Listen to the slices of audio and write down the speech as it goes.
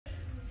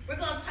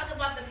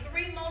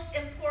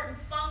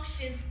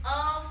functions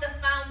of the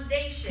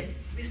foundation.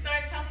 We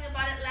started talking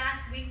about it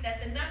last week,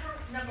 that the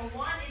number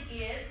one, it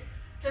is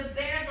to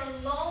bear the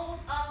load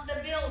of the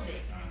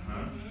building.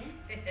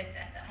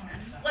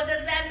 What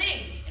does that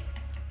mean?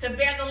 To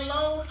bear the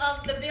load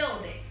of the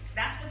building.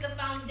 That's what the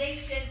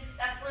foundation,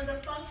 that's one of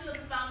the functions of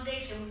the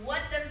foundation.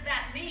 What does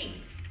that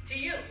mean to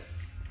you?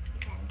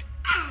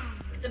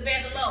 To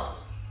bear the load.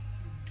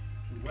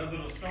 To weather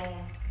the storm.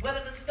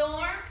 Weather the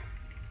storm.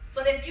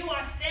 So that if you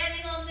are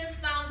standing on this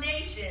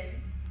foundation,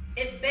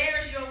 it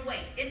bears your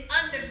weight. It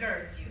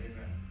undergirds you.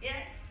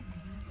 Yes?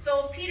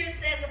 So Peter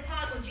says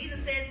when Jesus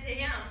said to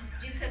him,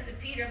 Jesus says to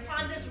Peter,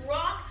 upon this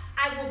rock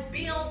I will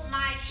build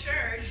my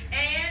church,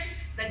 and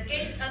the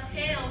gates of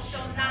hell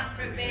shall not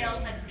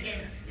prevail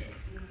against it.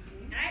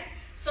 Right?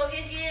 So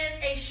it is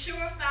a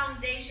sure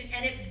foundation,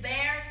 and it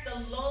bears the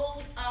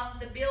load of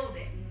the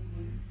building.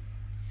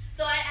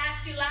 So I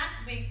asked you last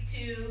week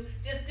to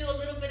just do a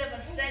little bit of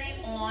a study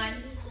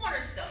on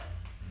cornerstone.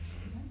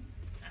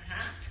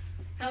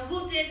 So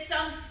who did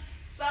some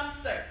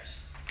search,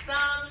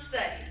 some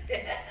study?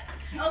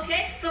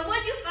 Okay, so what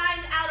did you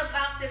find out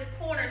about this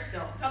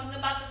cornerstone? Talking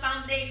about the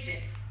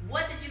foundation.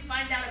 What did you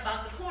find out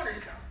about the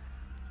cornerstone?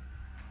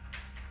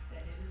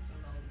 That it is a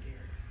load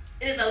bearer.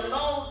 It is a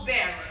load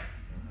bearer.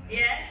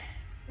 Yes.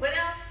 What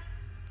else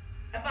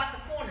about the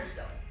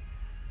cornerstone?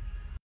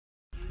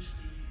 Usually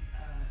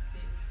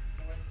sits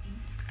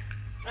northeast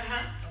of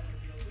the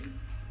building.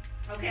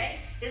 Okay.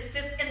 It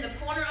sits in the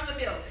corner of a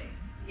building.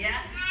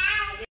 Yeah.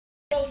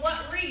 For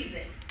what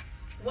reason?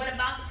 What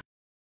about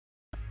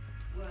the?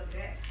 Well,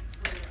 that's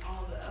where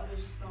all the other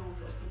stones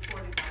are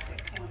supported by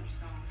that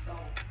cornerstone. So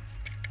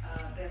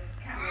that's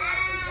kind of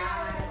like the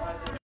guide or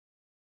the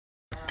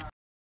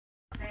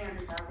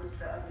standard by which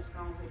the other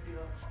stones are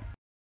built.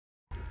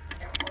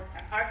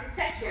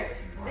 Architectural.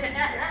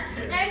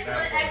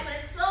 Excellent,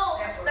 excellent.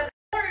 So the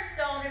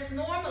cornerstone is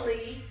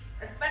normally,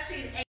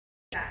 especially in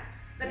ancient times,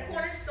 the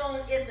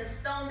cornerstone is the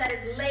stone that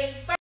is laid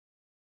first,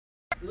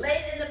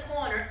 laid in the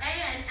corner,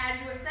 and as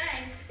you were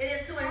saying, it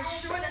is to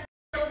ensure that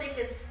the building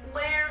is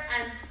square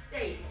and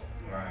stable.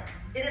 Right.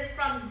 It is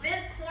from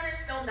this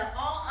cornerstone that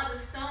all other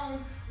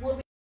stones will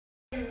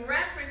be in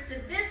reference to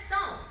this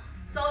stone.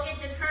 So it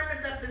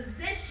determines the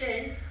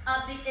position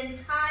of the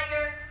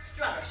entire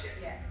structure.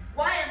 Yes.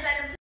 Why is that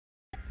important?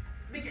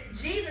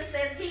 Because Jesus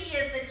says he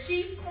is the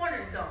chief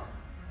cornerstone.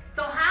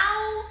 So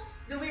how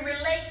do we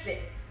relate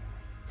this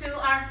to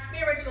our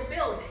spiritual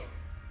building?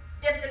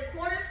 If the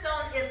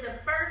cornerstone is the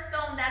first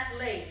stone that's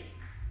laid,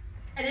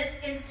 and it's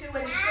to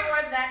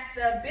ensure that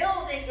the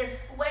building is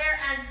square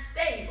and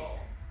stable,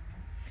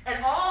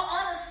 and all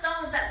other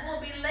stones that will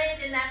be laid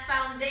in that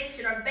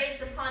foundation are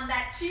based upon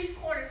that chief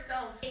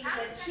cornerstone. The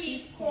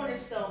chief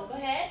cornerstone. Go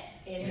ahead.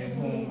 In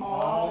whom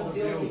all the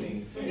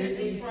buildings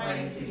fitly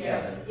framed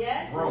together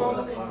Yes. grow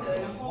into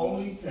a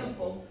holy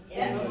temple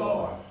in the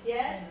Lord.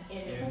 Yes.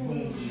 In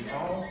whom ye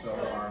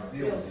also are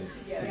built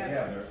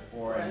together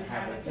for an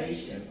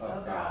habitation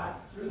of God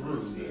through the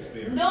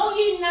Spirit. Know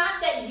ye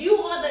not that you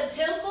are the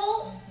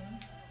temple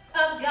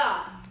of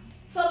God?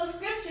 So the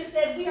scripture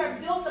says we are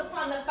built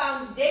upon the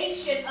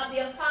foundation of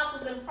the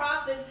apostles and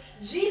prophets,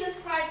 Jesus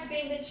Christ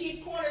being the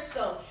chief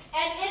cornerstone.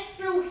 And it's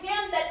through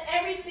him that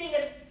everything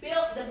is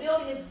built, the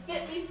building is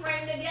fitly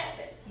framed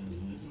together.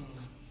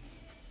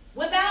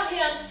 Without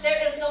him,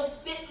 there is no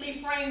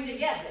fitly framed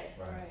together.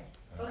 Right.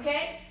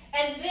 Okay?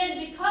 And then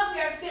because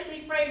we are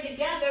fitly framed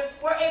together,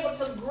 we're able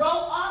to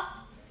grow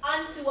up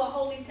unto a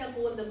holy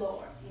temple in the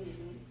Lord.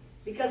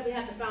 Because we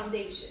have the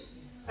foundation,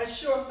 a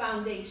sure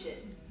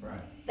foundation. Right.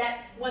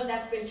 That one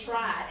that's been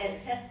tried and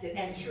tested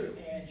and true.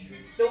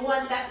 The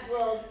one that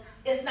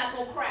it's not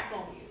going to crack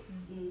on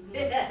you.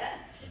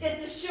 It's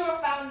the sure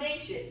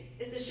foundation.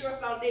 It's the sure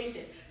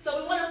foundation.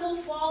 So we want to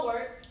move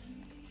forward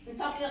in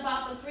talking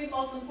about the three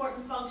most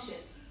important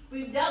functions.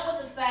 We've dealt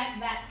with the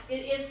fact that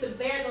it is to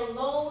bear the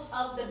load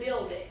of the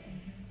building.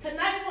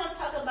 Tonight we want to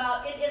talk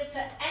about it is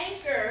to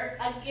anchor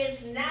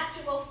against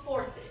natural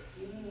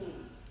forces.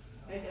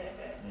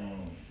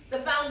 The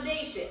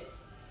foundation.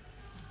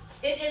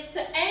 It is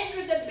to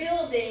anchor the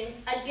building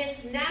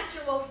against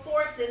natural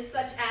forces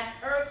such as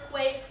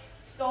earthquakes,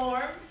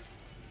 storms.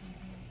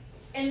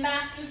 In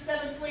Matthew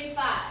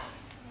 7:25,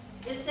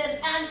 it says,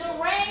 and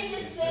the rain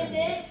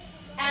descended,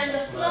 and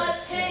the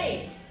floods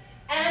came,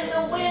 and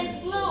the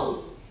winds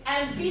blew,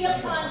 and beat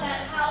upon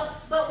that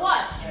house, but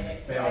what? And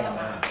it fell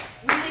not.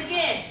 Read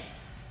again.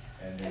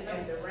 And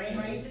And the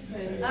rain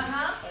descended,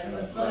 And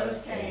the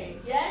floods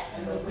came, Yes?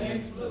 and the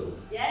winds blew,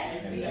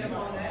 Yes? and beat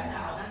upon that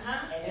house,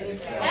 and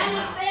it fell And it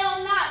not.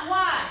 fell not.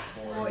 Why?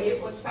 For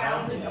it was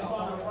founded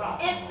upon a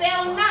rock. It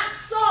fell not.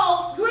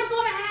 So we're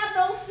going to have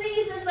those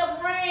seasons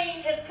of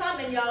rain. It's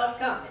coming, y'all. It's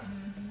coming.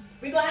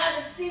 We're going to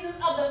have the seasons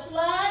of the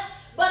floods.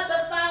 But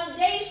the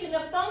foundation,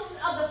 the function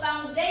of the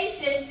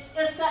foundation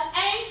is to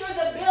anchor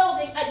the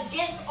building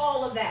against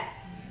all of that.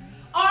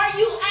 Are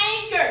you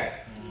anchored?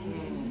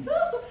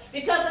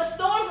 Because the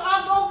storms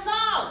are going to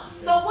come.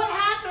 So what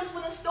happens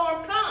when a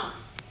storm comes?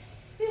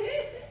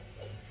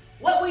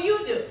 What will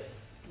you do?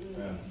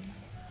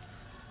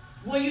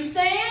 Will you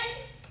stand?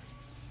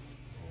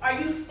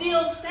 Are you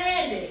still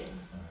standing?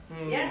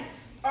 Yeah?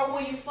 Or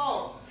will you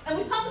fall? And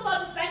we talk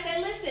about the fact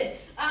that, listen,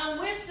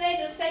 we're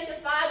saved and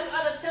sanctified. We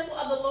are the temple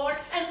of the Lord.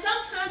 And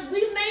sometimes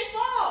we may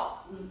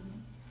fall.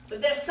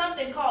 But there's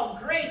something called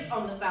grace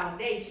on the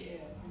foundation.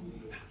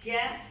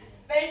 Yeah?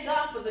 Thank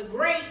God for the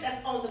grace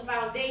that's on the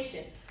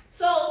foundation.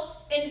 So,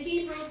 in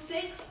Hebrews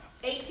 6,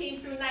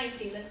 18 through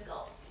 19, let's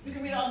go. You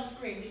can read it on the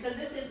screen because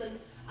this is the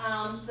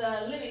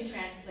Living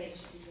Translation.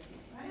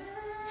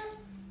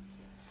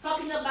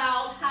 Talking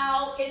about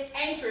how it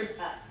anchors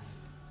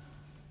us.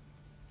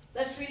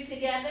 Let's read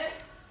together.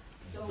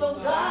 So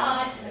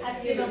God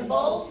has given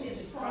both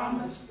His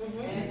promise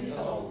and His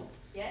oath.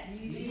 Yes.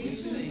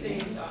 These two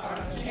things are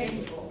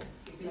unchangeable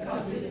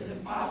because it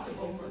is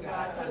impossible for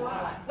God to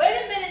lie.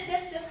 Wait a minute,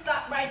 let's just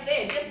stop right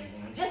there.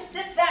 Just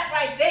that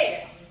right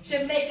there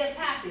should make us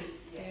happy.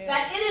 Yes.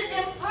 That it is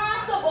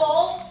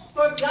impossible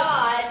for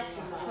God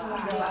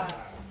to lie.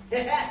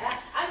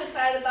 I'm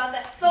excited about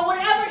that. So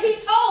whatever He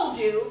told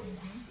you,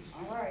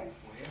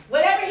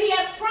 whatever He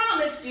has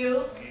promised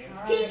you,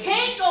 He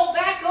can't go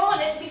back on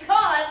it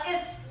because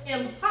it's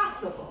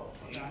impossible.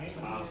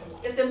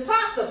 It's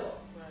impossible.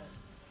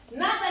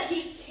 Not that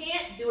He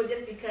can't do it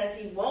just because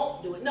He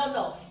won't do it.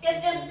 No.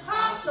 It's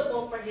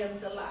impossible for Him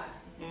to lie.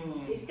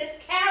 His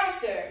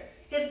character,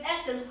 His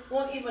essence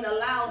won't even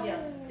allow Him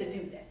to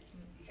do that.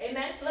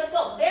 Amen? So let's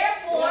go.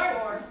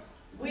 Therefore,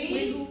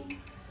 we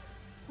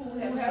who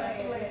have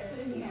fled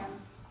to Him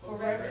for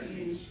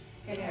refuge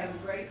can have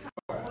great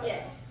comfort.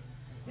 Yes.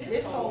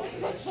 This hope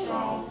is a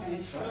strong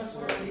and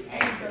trustworthy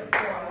anchor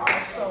for our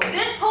soul.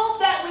 This hope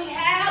that we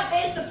have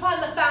based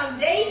upon the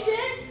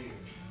foundation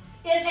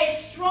is a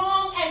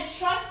strong and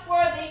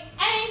trustworthy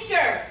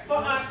anchor for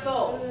our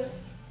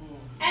souls.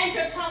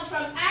 Anchor comes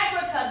from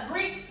agrika,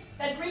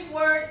 the Greek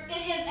word.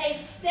 It is a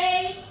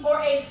stay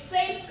or a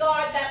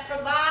safeguard that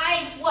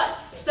provides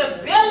what?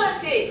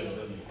 Stability.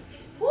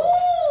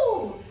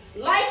 Woo!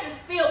 Life is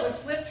filled with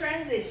swift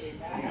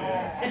transitions.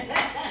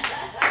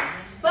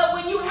 But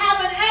when you have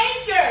an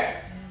anchor,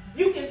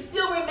 you can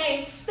still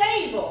remain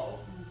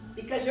stable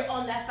because you're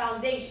on that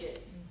foundation.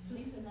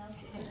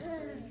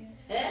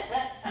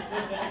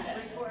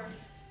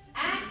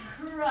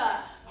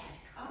 Acra.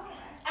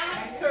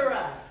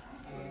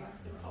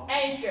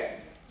 Anchor.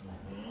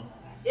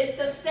 It's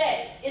the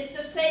stay. It's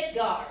the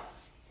safeguard.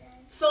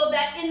 So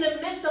that in the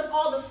midst of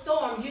all the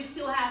storms, you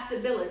still have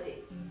stability.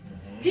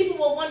 People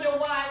will wonder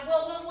why.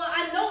 Well,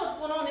 I know what's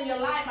going on in your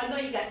life. I know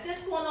you got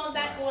this going on,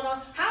 that going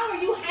on. How are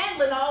you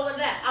handling all of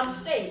that? I'm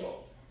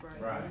stable.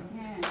 Right.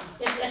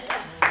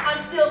 I'm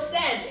still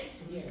standing.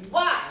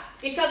 Why?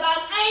 Because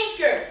I'm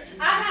anchored.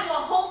 I have a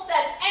hope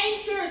that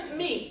anchors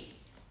me.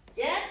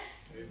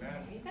 Yes?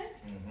 Amen.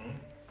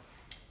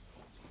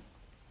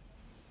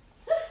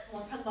 I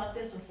want to talk about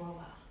this one for a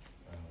while.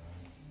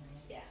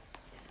 Yeah.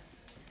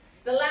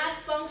 The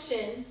last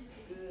function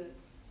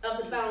of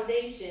the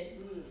foundation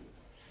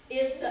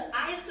is to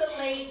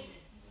isolate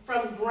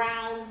from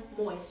ground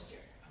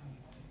moisture.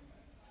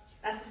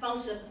 That's the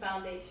function of the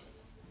foundation.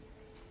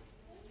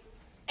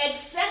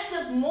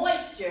 Excessive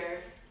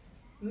moisture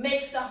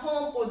makes the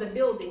home or the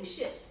building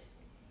shift.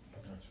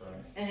 That's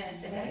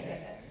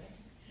right.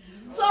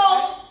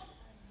 So,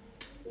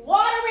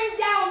 watering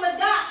down the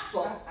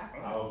gospel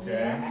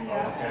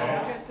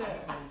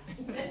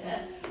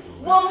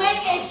will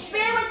make a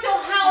spiritual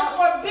house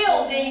or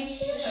building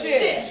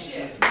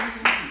shift.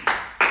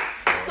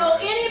 So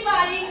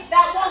anybody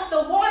that wants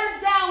the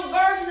watered down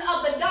version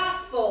of the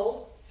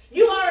gospel,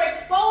 you are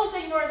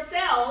exposing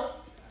yourself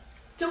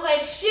to a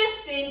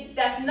shifting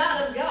that's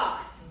not of God.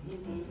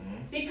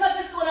 Because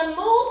it's going to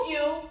move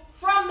you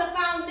from the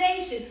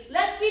foundation.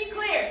 Let's be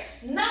clear.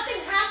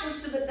 Nothing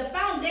happens to the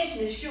foundation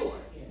is sure.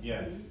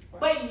 Yeah.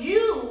 But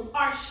you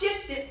are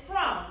shifted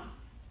from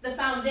the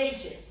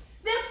foundation.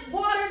 This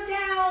watered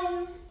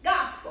down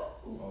gospel.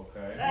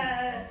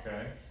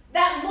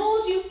 That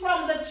moves you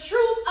from the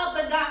truth of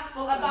the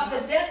gospel about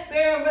the death,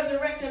 burial, and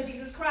resurrection of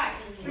Jesus Christ.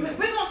 We're going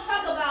to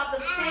talk about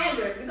the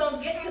standard. We're going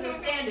to get to the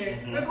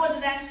standard. We're going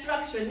to that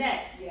structure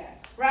next.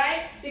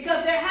 Right?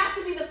 Because there has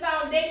to be the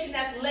foundation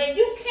that's laid.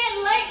 You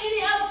can't lay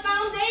any other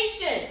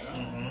foundation.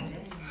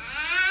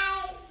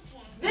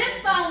 This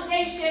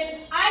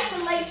foundation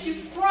isolates you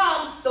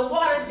from the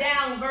watered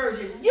down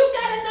version. You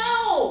got to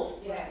know.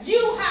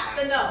 You have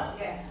to know.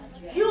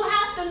 You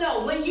have to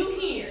know when you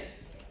hear.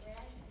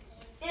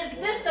 Is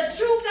this the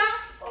true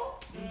gospel?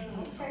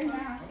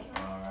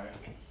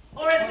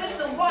 Or is this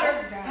the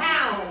watered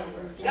down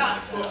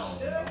gospel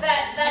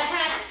that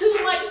has too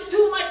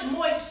much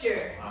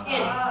moisture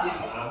in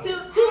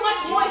it? Too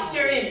much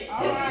moisture in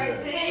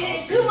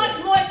it. Too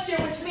much moisture,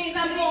 which means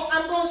I'm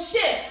going to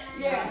shift.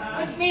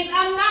 Which means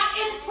I'm not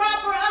in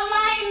proper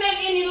alignment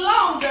any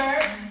longer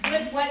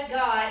with what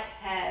God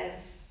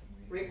has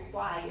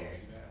required.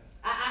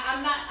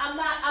 I'm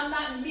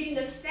not meeting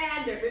the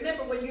standard.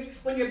 Remember,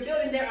 when you're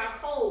building, there are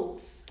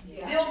codes.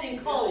 Building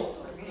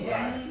codes. There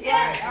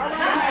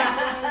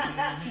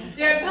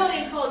are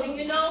building codes,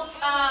 and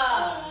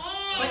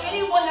for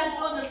anyone that's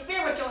building a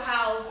spiritual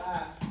house,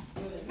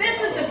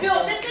 this is the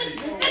building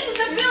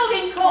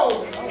code.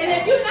 And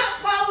if you're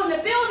not following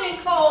the building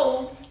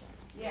codes,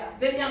 Yeah.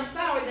 then I'm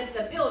sorry that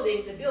the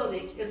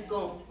building is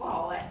going to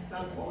fall at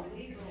some point.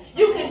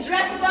 You can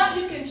dress it up,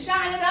 you can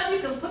shine it up, you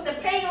can put the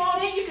paint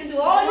on it, you can do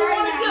all you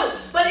want to do.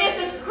 But if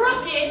it's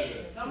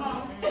crooked, Come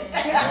on.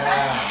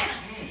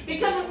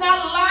 because it's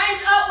not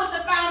lined up with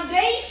the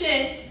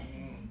foundation,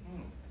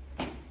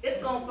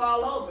 it's going to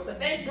fall over. But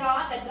thank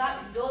God that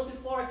God goes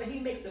before us and he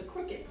makes the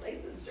crooked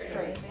places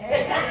straight.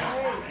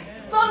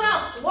 So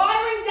now,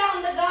 watering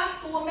down the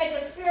gospel will make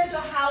a spiritual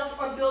house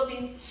or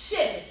building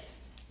shift.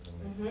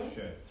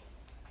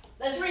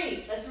 Let's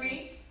read.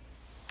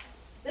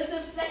 This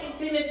is 2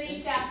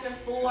 Timothy chapter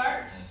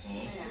 4,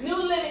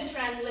 New Living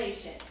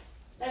Translation.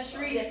 Let's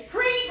read it.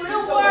 Preach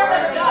the word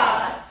of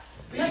God.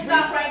 Let's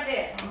stop right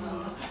there.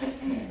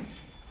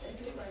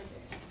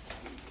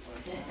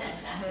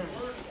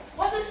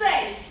 What's it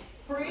say?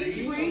 Preach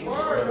the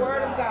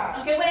word of God.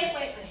 Okay,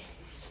 wait.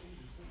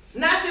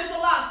 Not your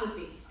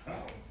philosophy.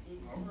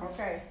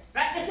 Okay.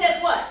 Right? It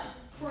says what?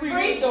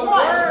 Preach the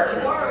what?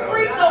 word.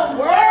 Preach the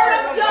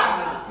word of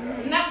God.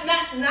 Not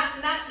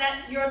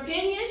your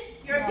opinion.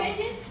 Your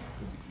opinion?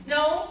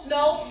 No,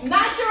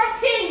 not your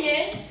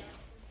opinion.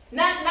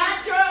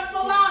 Not your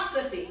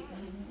philosophy.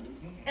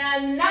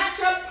 And not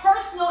your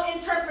personal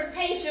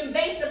interpretation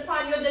based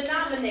upon your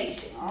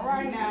denomination. All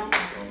right now.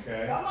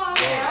 Okay. Come on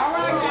now. All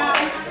right now.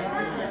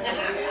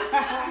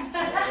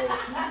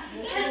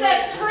 It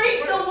says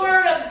preach the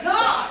word of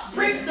God.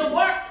 Preach the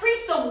word.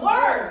 Preach the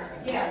word.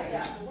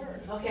 Yeah.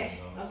 Okay.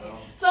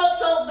 So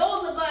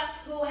those of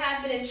us who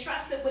have been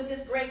entrusted with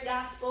this great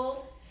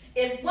gospel,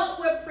 if what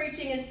we're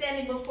preaching and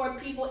standing before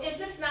people, if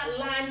it's not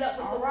lined up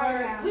with the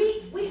word,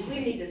 we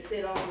need to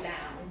sit on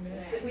down.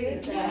 We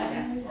need to sit on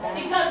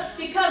down.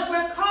 Because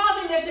we're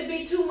causing there to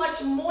be too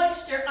much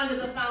moisture under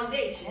the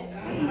foundation.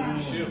 And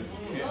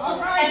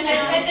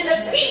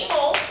the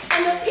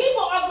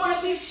people are going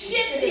to be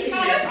shifty people.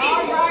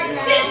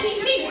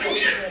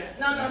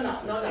 No.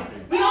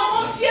 We don't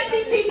want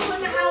shifty people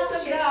in the house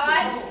of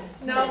God.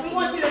 No, we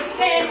want you to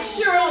stand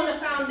sure on the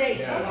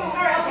foundation. All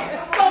right,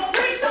 okay. So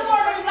preach the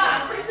word of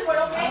God. Preach the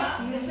word, okay?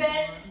 It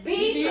says,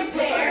 be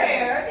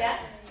prepared. Yeah.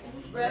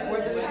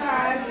 Whether the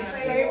time is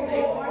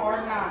favorable or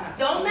not.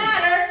 Don't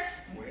matter.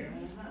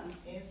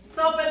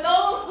 So for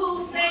those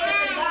who say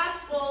that the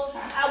gospel,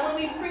 when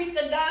we preach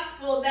the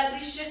gospel, that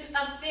we shouldn't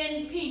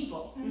offend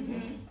people.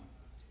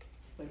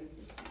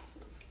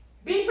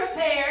 Be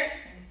prepared,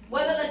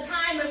 whether the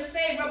time is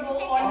favorable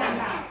or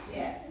not.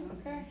 Yes.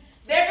 Okay.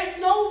 There is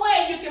no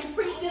way you can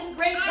preach this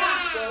great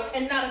gospel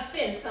and not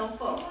offend some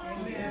folks.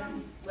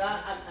 Well,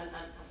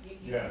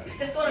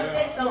 it's going to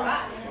offend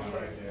somebody.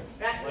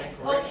 Right?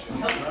 So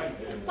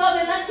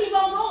then let's keep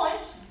on going.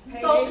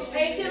 So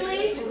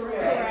patiently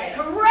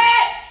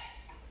correct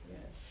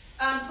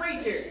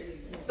preachers.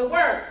 The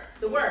word.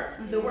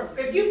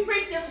 If you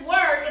preach this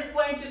word, it's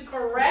going to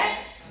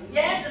correct.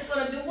 Yes, it's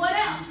going to do what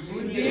else?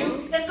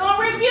 Rebuke. It's going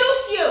to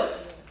rebuke you.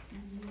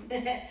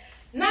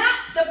 Not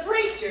the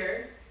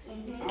preacher.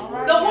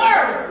 Right.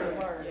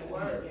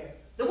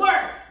 The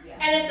word.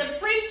 And if the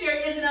preacher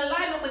is in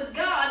alignment with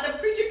God, the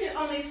preacher can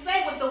only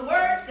say what the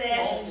word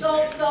says.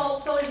 So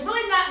it's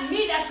really not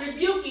me that's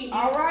rebuking you.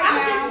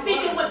 I'm just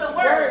speaking what the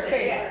word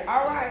says.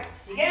 All right.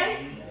 You get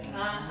it?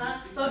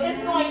 So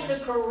it's going to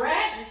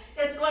correct,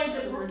 it's going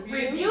to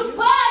rebuke,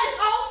 but it's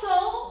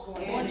also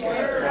going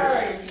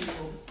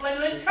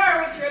to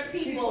encourage your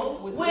people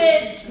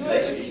with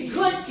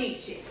good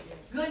teaching.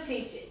 Good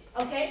teaching.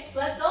 Okay, so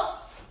let's go.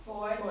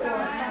 For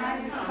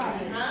time is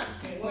coming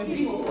when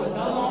people will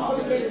no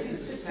longer listen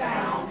to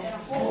sound and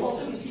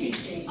wholesome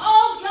teaching.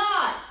 Oh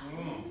God!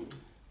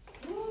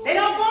 They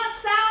don't want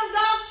sound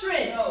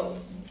doctrine. No.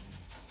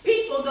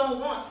 People don't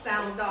want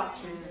sound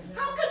doctrine.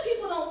 How come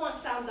people don't want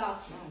sound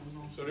doctrine?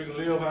 So they can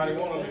live how they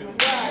want to live.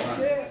 That's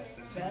it.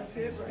 That's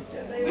it right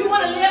there. We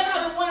want to live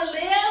how we want to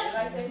live?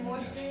 Like they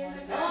moisture in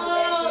it.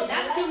 Oh,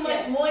 that's too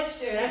much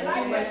moisture. That's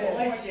too much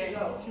moisture.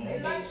 They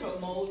like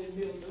some mold and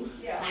mildew.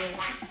 Yeah.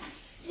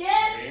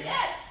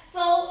 Yes.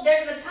 So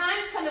there's a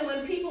time coming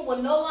when people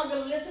will no longer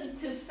listen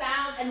to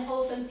sound and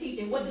wholesome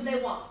teaching. What do they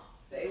want?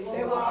 They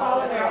They will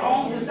follow their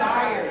own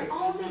desires.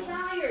 Own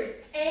desires.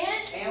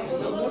 And will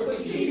look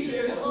for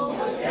teachers who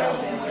will tell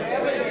them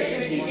whatever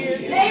they need to hear.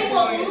 they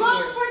will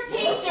look for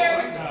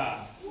teachers.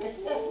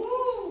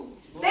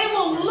 They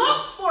will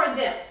look for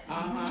them.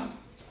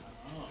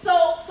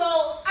 So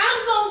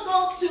I'm going to go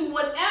to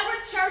whatever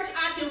church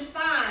I can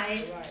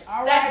find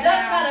that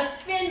does not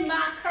offend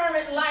my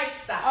current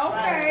lifestyle.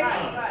 Okay.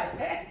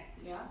 Right.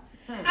 Yeah.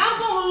 I'm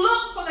going to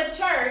look for the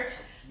church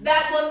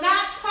that will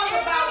not talk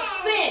about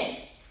sin.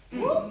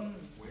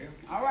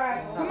 All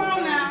right. Come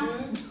on now.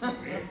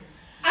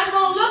 I'm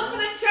going to look for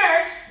the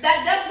church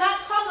that does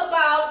not talk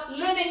about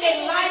living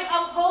a life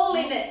of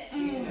holiness.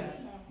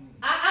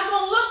 I'm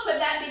going to look for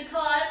that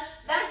because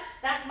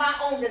that's my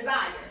own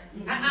desire.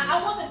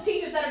 I want the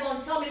teachers that are going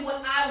to tell me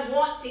what I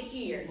want to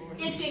hear,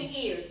 itching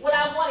ears, what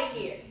I want to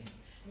hear.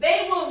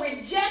 They will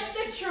reject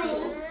the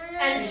truth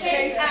and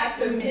chase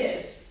after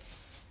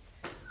myths.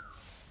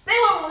 They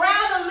would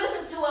rather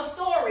listen to a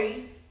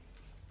story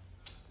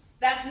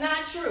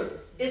true.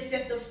 It's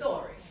just a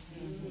story.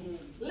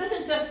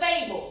 Listen to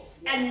fables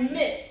and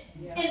myths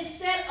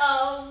instead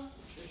of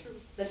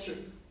the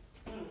truth.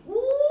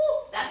 Woo,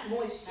 that's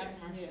moisture.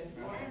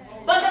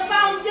 But the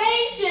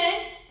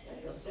foundation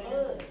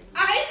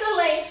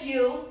isolates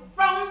you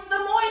from the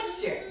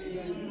moisture.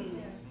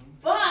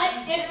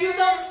 But if you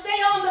don't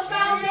stay on the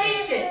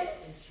foundation,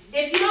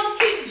 if you don't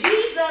keep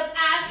Jesus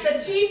as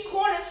the chief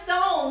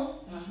cornerstone,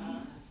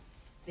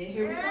 then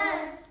here we go.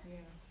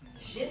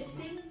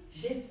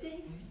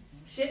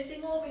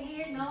 Shifting over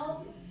here.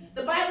 No.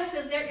 The Bible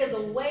says there is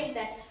a way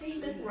that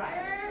seemeth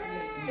right.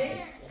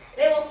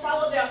 They will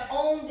follow their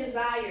own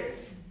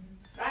desires.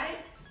 Right?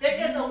 There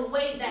is a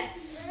way that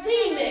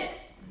seemeth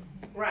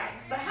right.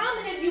 But how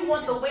many of you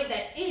want the way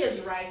that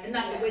is right and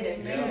not the way that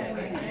seemeth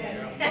right?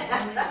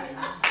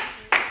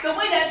 The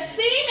way that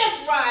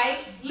seemeth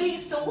right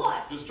leads to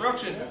what?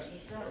 Destruction.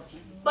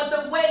 But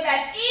the way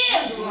that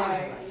is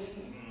right is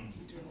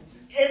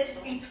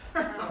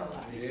eternal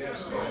life.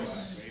 Yes.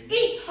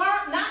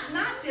 Eternal,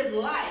 not just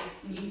life.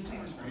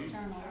 Eternal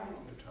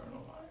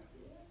life.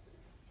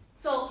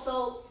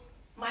 So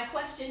my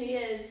question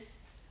is,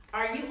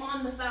 are you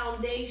on the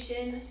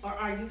foundation or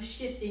are you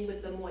shifting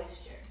with the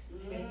moisture?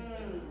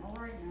 All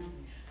right now.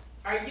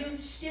 Are you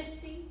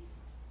shifting?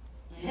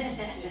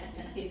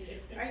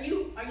 Are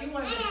you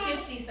one of the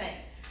shifty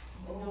saints?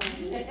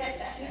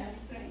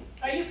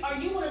 Are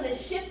you one of the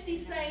shifty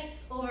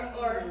saints or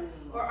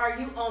are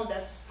you on the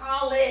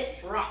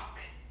solid rock?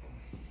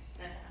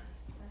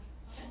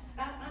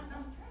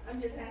 I'm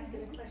just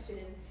asking a question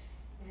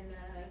and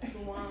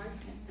go on.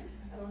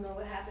 I don't know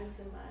what happened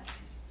to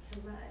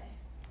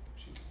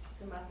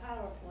my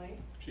PowerPoint.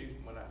 Chief,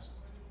 when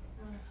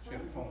she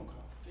had a phone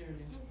call.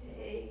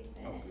 Hey,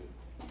 Oh,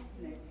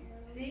 good.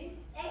 see?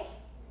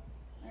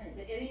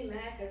 It ain't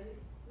mad because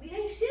we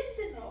ain't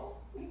shifting, no.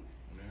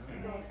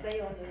 We're going to stay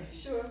on the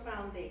sure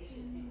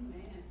foundation.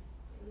 Amen.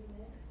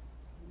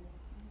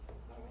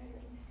 All right,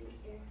 let me see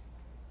here.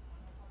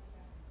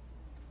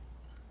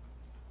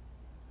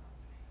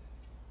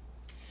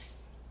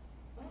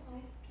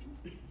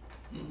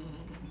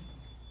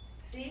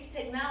 See,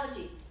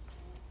 technology.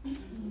 Amen.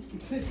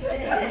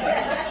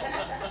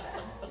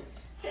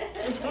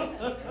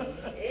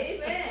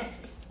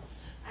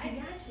 I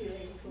got you,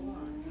 Lady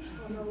Kawan. I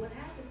don't know what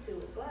happened to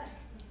it, but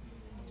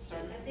I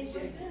think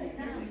we're good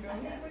now. I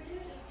think we're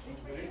good.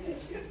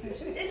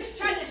 It's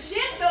trying to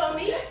shift on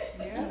me.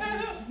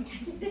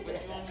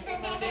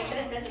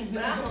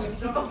 But I'm on a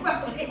strong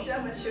foundation.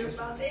 I'm a sure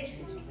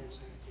foundation.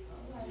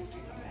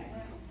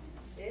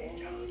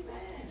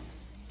 Amen.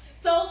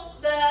 So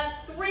the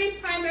three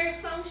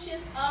primary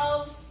functions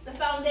of the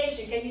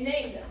foundation, can you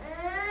name them?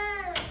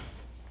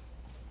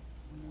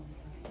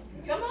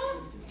 Come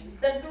on.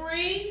 The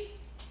three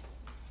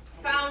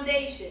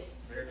foundations.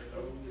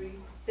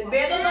 To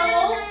bear the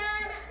load.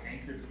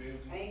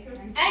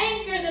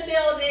 Anchor the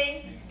building.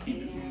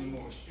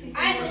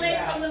 Isolate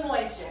from the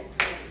moisture.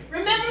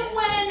 Remember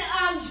when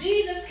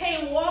Jesus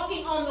came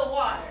walking on the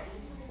water?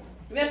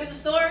 Remember the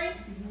story?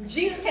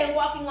 Jesus came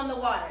walking on the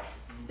water.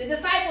 The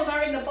disciples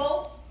are in the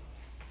boat.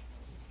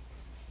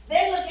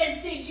 They look and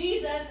see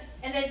Jesus,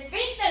 and they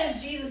think that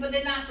it's Jesus, but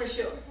they're not for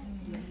sure.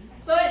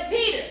 So it's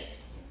Peter.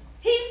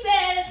 He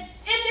says,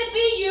 if it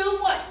be you,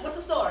 what? What's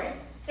the story?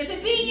 If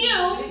it be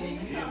you,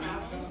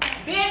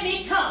 bid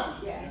me come.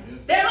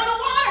 They're on the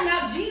water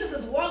now. Jesus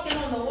is walking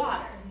on the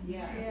water.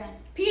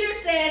 Peter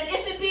says,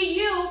 if it be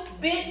you,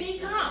 bid me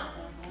come.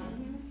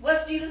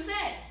 What's Jesus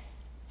say?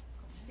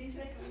 He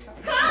said,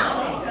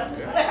 come.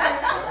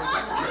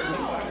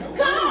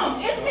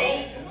 Come. It's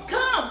me.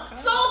 Come.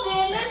 So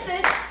then,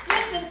 listen.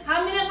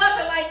 How many of us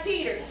are like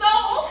Peter? So,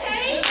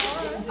 okay.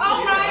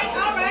 All right.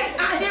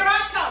 Here I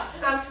come.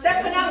 I'm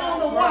stepping out on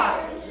the water.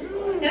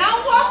 And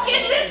I'm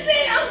walking,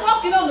 listen, I'm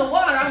walking on the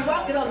water.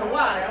 But,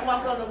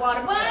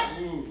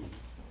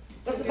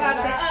 what's the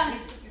Bible say?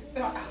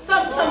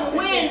 Some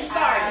wind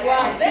started.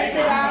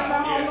 Listen,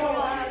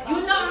 you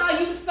know how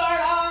you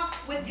start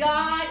off with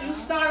God? You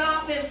start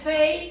off in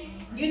faith.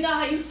 You know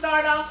how you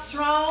start off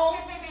strong.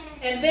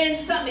 And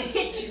then something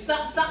hits you.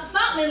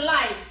 Something in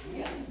life.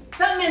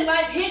 Something in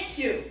life hits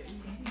you.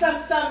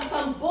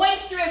 Some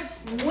boisterous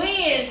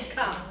winds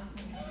come.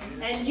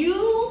 And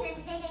you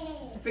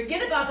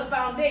forget about the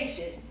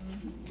foundation.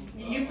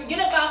 You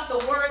forget about the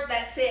word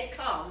that said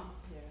come.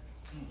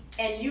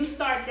 And you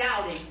start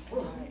doubting.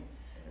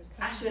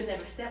 I should have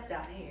never stepped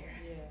out here.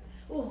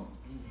 Ooh,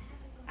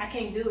 I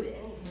can't do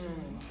this.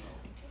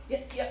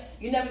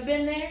 You never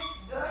been there?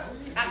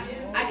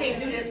 I can't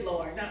do this,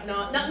 Lord.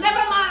 No,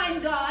 never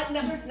mind, God.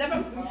 Never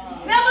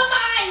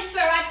mind,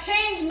 sir. I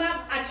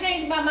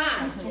changed my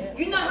mind.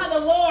 You know how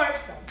the Lord,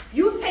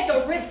 you take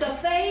a risk of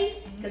faith,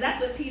 because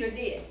that's what Peter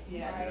did.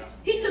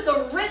 He took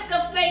a risk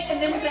of faith,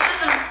 and then we said,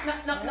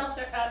 no,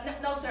 sir.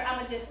 No, sir.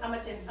 I'ma just.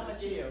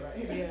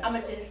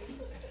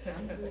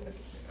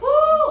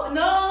 Whoo,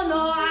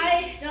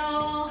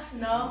 no.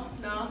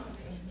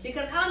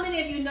 Because how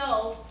many of you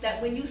know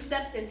that when you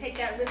step and take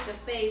that risk of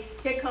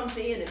faith, here comes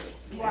the enemy?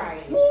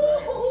 Right.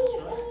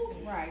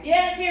 Right.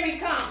 Yes, here he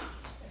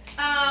comes.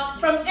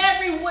 from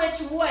every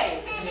which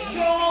way.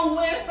 Strong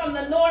wind from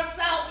the north,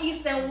 south,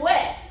 east, and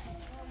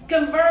west,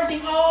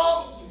 converging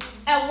all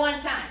at one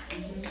time.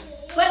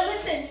 But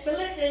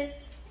listen,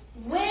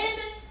 when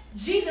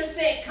Jesus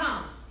said,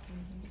 come,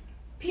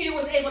 Peter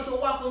was able to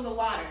walk on the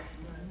water.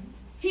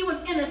 He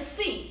was in a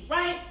sea,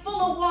 right, full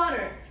of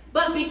water.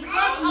 But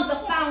because of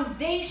the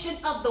foundation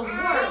of the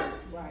word,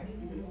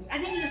 I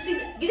need you to see,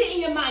 get it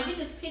in your mind, get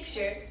this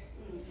picture,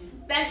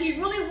 that he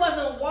really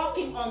wasn't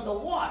walking on the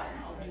water,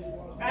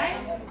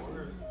 right?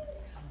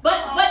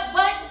 But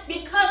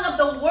because of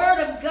the word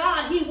of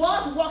God, he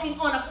was walking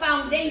on a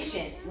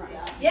foundation.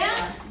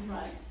 Yeah?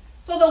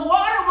 So the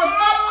water was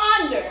up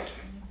under.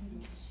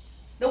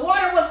 The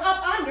water was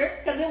up under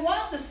because it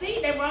was the sea.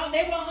 They were on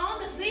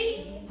the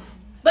sea.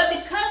 But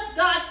because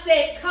God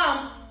said,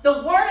 come,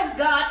 the word of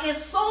God is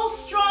so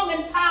strong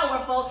and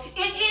powerful.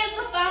 It is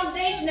the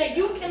foundation that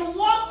you can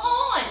walk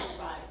on.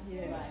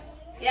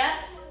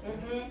 Yeah?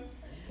 Mm-hmm.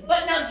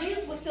 But now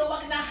Jesus was still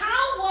walking. Now,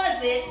 how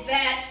was it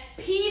that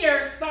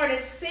Peter started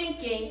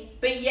sinking,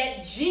 but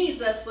yet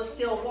Jesus was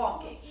still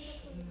walking?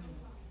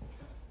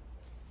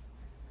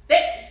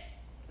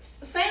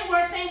 Same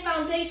word, same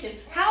foundation.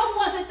 How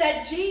was it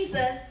that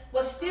Jesus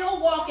was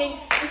still walking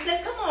and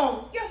says, come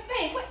on, your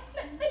faith.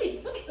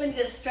 Let me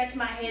just stretch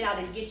my head out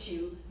and get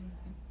you.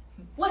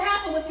 What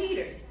happened with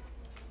Peter?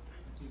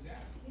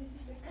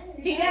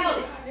 He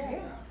doubted.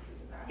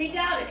 He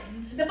doubted.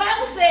 The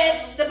Bible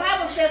says,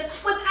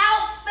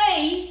 without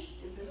faith,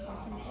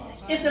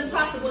 it's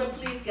impossible to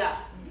please God.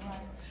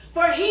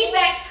 For he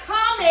that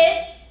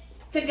cometh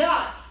to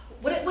God.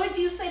 What did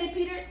Jesus say to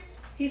Peter?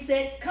 He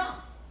said,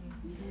 come.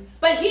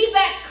 But he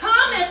that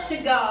cometh to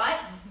God,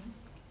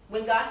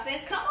 when God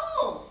says, come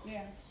on.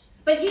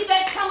 But he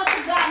that cometh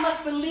to God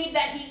must believe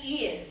that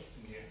he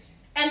is.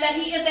 And that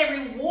he is a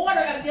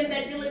rewarder of them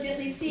that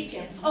diligently seek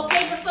him.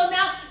 Okay, but so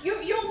now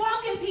you're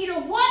walking, Peter.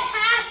 What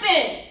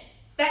happened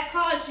that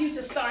caused you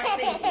to start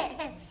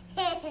sinking?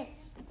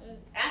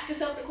 Ask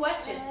yourself the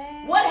question.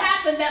 What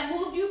happened that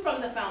moved you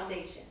from the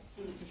foundation?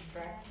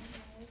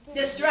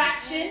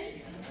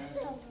 Distractions.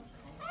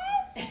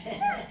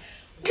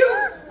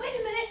 Wait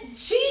a minute.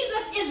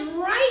 Jesus is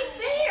right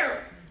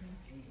there.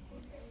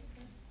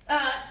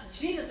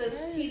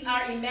 He's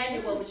our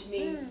Emmanuel, which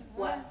means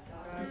what?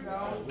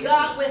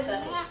 God with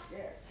us.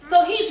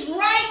 So he's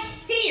right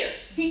here.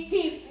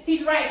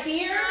 He's right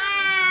here.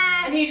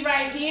 And he's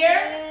right here.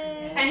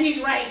 And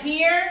he's right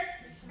here.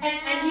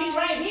 And he's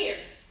right here.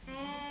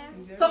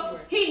 So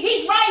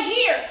he's right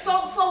here.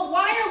 So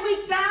why are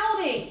we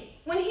doubting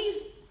when he's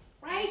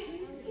right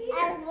here?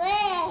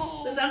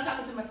 Listen, I'm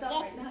talking to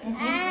myself right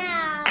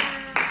now.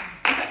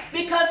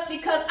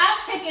 Because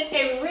I've taken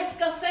a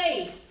risk of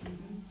faith.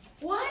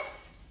 What?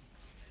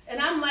 And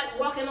I'm like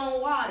walking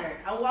on water.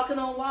 I'm walking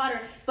on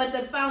water. But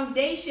the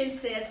foundation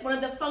says, one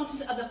of the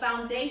functions of the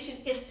foundation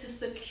is to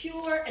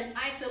secure and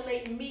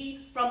isolate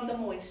me from the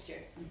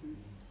moisture.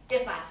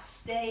 If I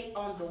stay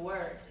on the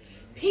word.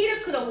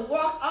 Peter could have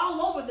walked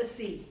all over the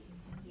sea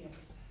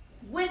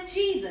with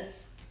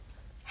Jesus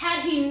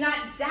had he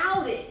not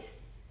doubted.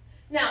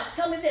 Now,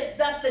 tell me this.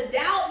 Does the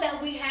doubt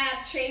that we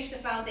have change the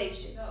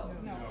foundation? No.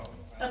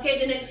 Okay,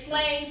 then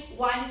explain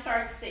why he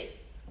started to sink.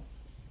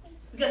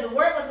 Because the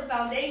word was the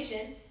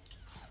foundation,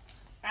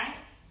 right?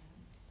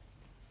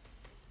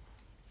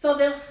 So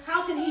then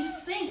how can he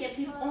sink if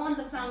he's on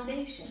the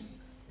foundation?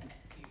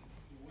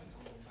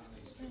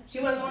 She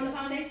wasn't on the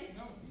foundation?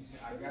 No,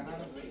 I got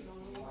out of faith.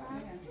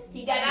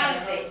 He got out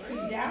of faith. He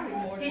doubted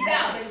more than He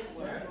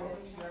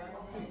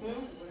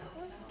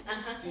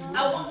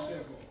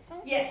doubted.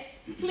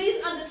 Yes.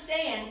 Please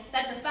understand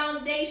that the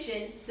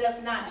foundation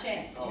does not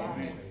change.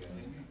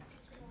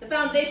 The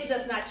foundation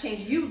does not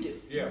change. You do.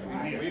 Yeah,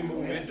 we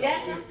move into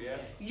Yeah. it.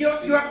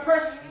 Yeah. Your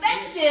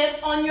perspective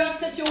on your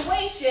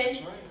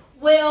situation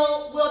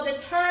will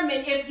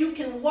determine if you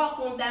can walk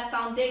on that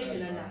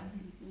foundation or not.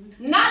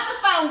 Not the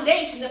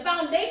foundation. The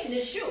foundation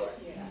is sure.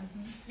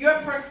 Your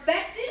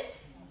perspective,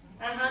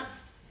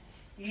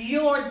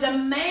 your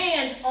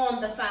demand on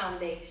the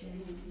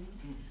foundation.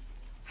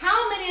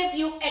 How many of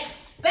you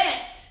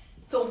expect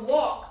to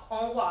walk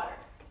on water?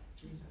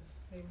 Jesus.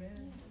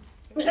 Amen.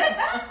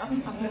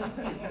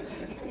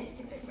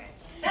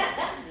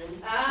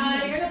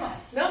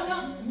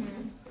 No.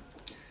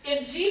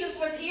 If Jesus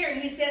was here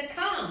and he says,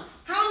 come,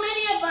 how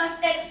many of us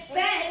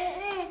expect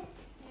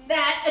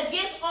that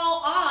against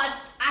all odds,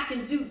 I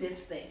can do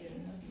this thing?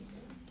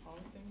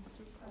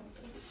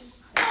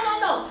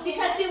 No.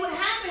 Because see, what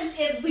happens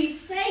is we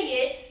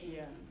say it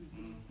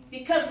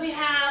because we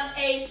have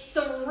a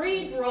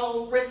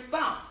cerebral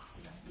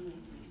response.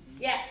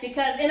 Yeah,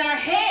 because in our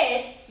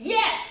head,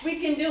 yes, we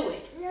can do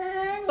it.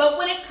 But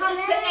when it comes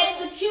to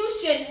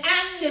execution,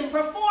 action,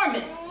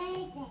 performance,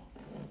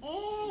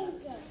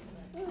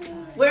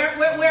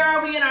 where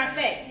are we in our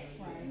faith?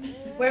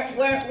 Where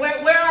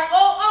are,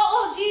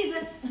 oh,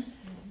 Jesus,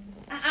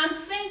 I'm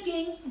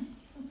sinking.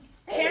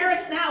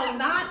 Carest thou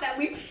not that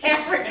we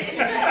perish?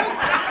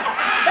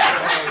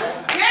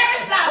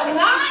 Carest thou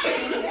not?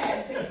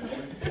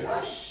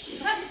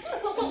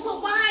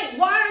 But why?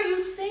 Why are you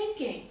sinking?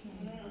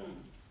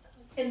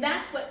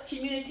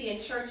 community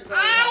and churches are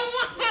about.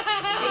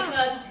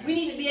 Because we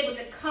need to be able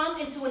to come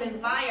into an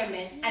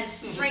environment and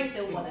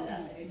strengthen one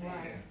another.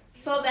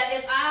 So that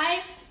if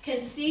I can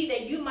see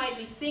that you might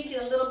be sinking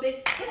a little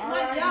bit, it's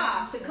my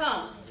job to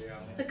come.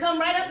 To come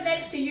right up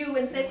next to you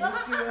and say, well,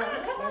 come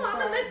on, I'm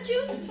going to lift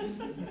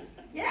you.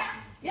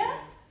 Yeah.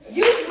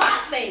 Use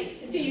my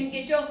faith until you can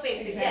get your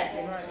faith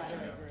together.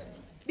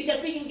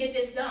 Because we can get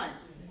this done.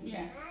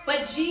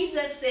 But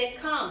Jesus said,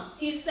 come.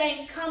 He's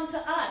saying, come to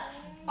us.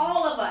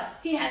 All of us.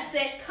 He has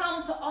said,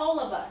 come to all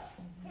of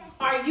us.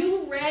 Are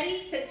you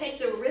ready to take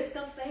the risk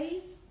of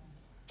faith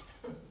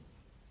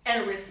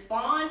and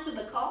respond to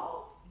the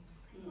call?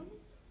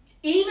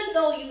 Even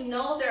though you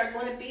know there are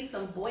going to be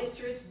some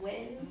boisterous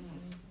winds,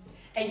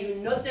 and you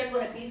know there are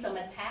going to be some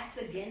attacks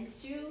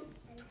against you,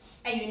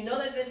 and you know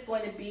that there's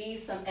going to be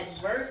some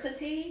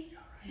adversity,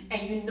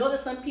 and you know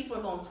that some people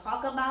are going to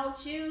talk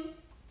about you,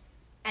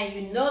 and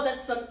you know that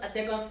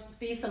there are going to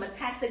be some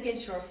attacks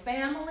against your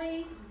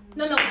family.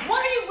 No.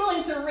 What are you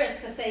willing to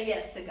risk to say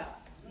yes to God?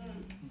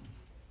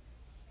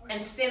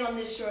 And stand on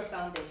this sure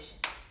foundation.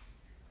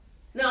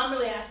 No, I'm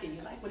really asking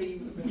you, like, what are you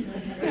really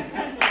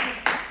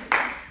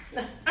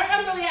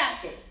I'm really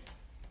asking.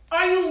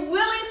 Are you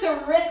willing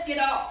to risk it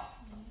all?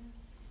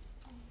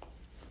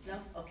 No?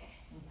 Okay.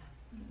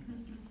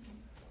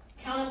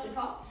 Count up the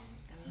cost.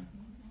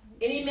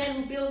 Any man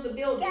who builds a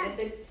building, if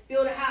they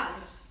build a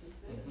house,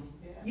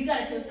 you got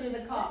to consider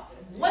the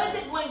cost. What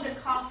is it going to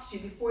cost you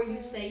before you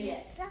say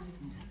yes?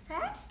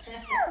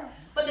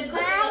 But the good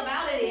thing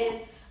about it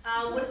is,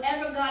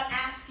 whatever God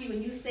asks you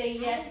and you say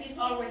yes, He's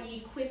already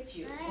equipped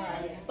you.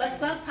 But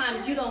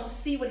sometimes you don't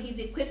see what He's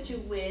equipped you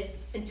with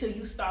until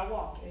you start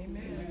walking.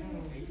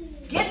 Amen.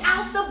 Get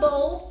out the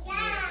boat,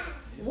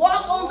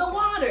 walk on the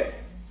water.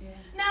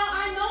 Now,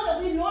 I know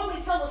that we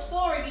normally tell the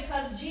story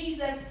because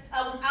Jesus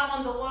was out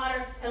on the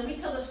water, and we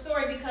tell the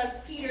story because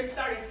Peter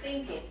started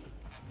sinking.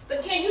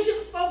 But can you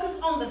just focus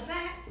on the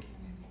fact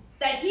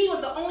that he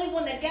was the only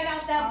one that got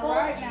out that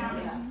boat?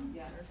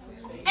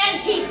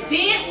 And he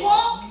did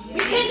walk. We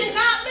did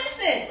not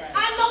listen.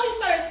 I know he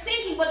started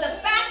sinking, but the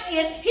fact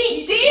is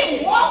he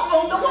did walk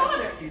on the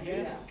water.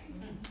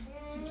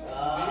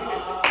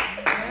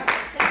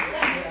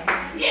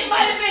 It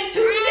might have been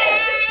 2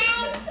 steps.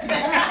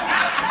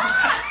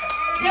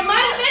 It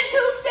might have been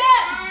 2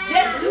 steps.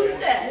 Just 2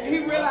 steps. He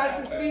realized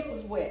his feet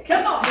was wet.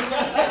 Come on.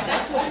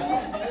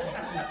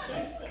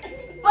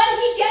 But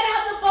he got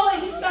out the boat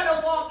and he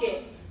started walking.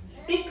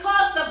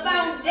 Because the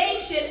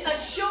foundation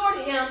assured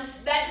him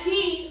that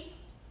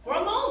for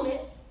a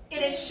moment,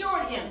 it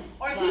assured him,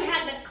 or he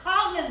had the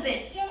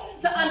cognizance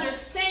to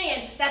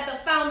understand that the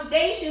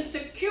foundation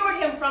secured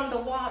him from the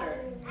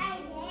water.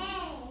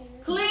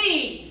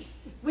 Please,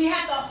 we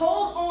have to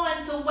hold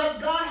on to what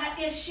God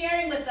is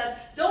sharing with us.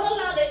 Don't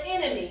allow the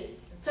enemy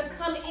to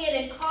come in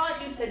and cause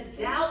you to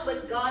doubt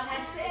what God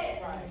has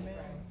said.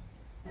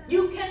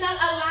 You cannot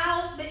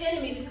allow the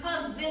enemy,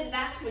 because then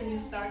that's when you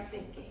start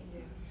sinking.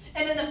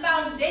 And in the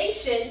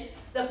foundation,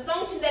 the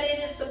function that it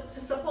is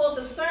supposed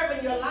to serve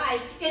in your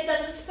life, it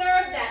doesn't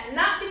serve that.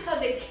 Not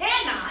because it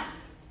cannot,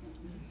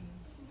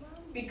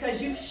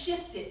 because you've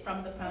shifted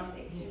from the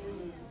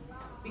foundation.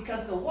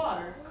 Because the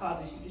water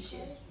causes you to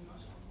shift.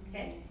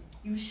 Okay?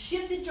 You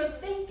shifted your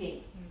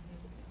thinking.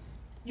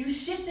 You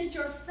shifted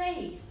your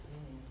faith.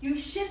 You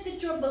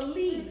shifted your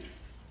belief.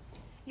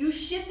 You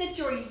shifted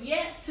your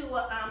yes to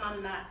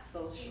I'm not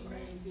so sure.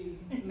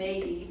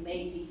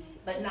 Maybe.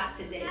 But not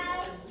today.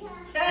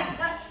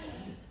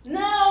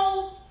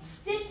 No,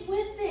 stick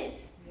with it.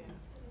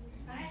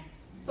 Right?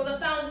 So the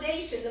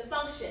foundation, the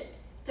function,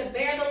 to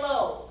bear the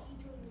load,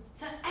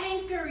 to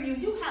anchor you.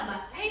 You have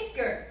an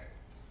anchor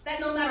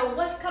that no matter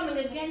what's coming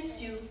against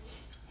you,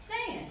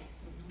 stand.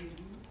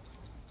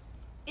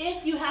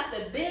 If you have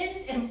to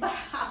bend and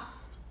bow,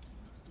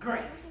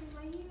 grace.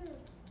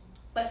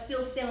 But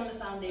still stand on the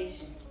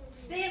foundation.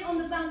 Stand on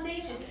the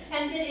foundation,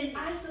 and then it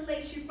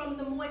isolates you from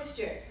the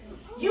moisture.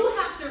 You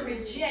have to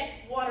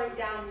reject watered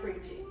down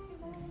preaching,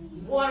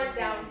 watered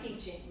down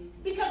teaching.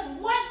 Because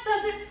what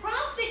does it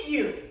profit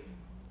you?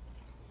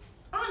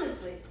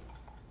 Honestly.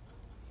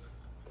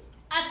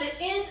 At the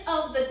end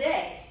of the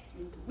day,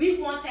 we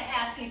want to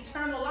have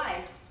eternal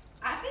life.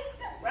 I think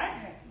so,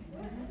 right?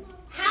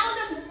 How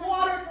does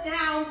watered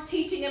down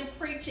teaching and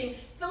preaching,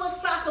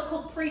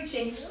 philosophical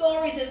preaching,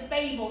 stories and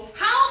fables,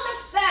 how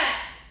does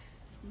that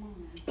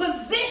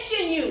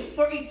position you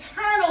for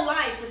eternal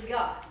life with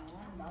God?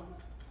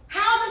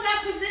 How does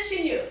that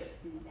position you?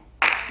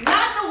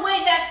 Not the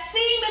way that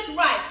seemeth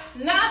right.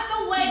 Not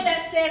the way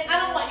that says, I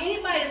don't want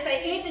anybody to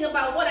say anything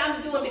about what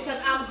I'm doing because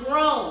I'm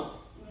grown.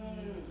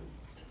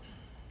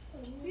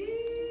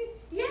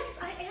 Yes,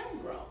 I am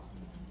grown.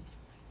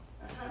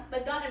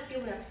 But God has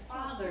given us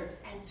fathers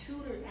and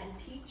tutors and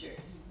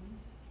teachers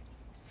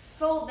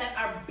so that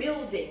our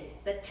building,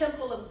 the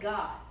temple of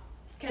God,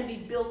 can be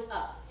built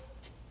up.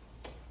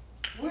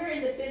 We're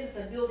in the business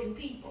of building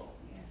people,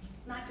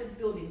 not just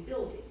building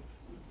buildings.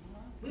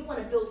 We want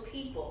to build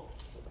people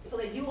so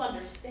that you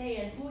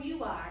understand who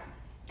you are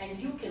and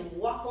you can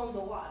walk on the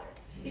water.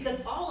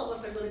 Because all of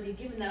us are going to be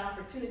given that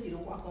opportunity to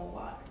walk on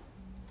water.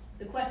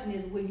 The question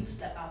is, will you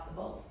step out the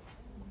boat?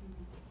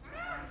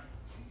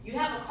 You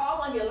have a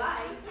call on your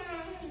life.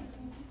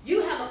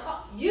 You have a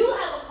call. You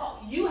have a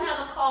call. You have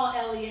a call,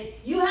 Elliot.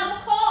 You have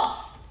a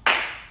call.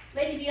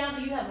 Lady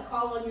Bianca, you have a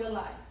call on your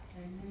life.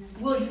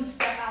 Will you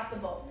step out the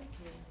boat?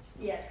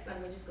 Yes,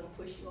 because I'm just going to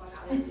push you on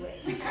out anyway.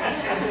 You're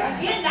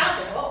getting out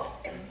the boat.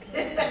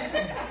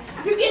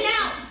 You're getting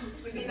out.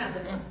 You're getting out the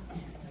boat.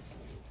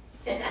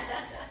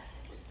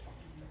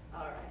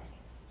 All right.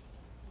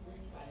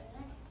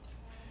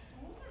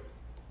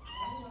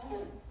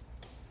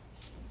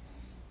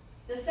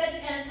 The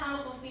second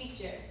anatomical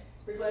feature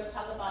we're going to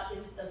talk about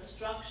is the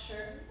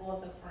structure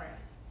or the frame.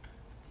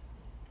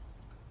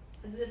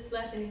 Does this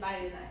bless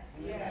anybody tonight?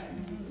 Yes.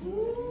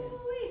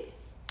 Ooh-wee.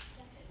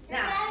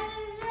 Now,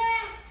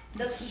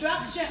 the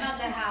structure of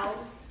the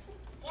house.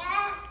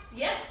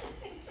 Yep.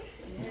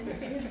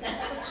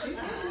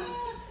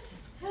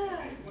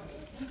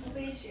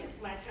 Please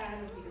shift my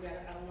time with you.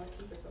 I don't want to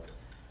keep us over.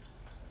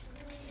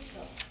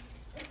 So,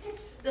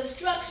 the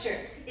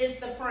structure is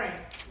the frame.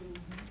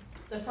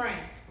 The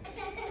frame.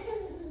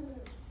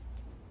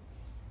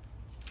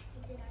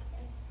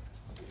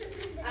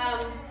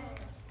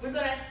 I'm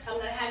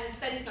gonna have you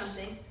study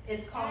something.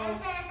 It's called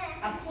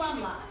a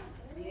plumb line.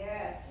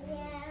 Yes.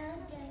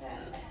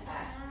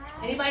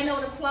 Anybody know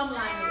what a plumb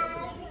line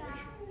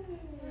is?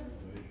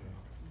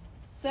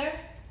 Sir?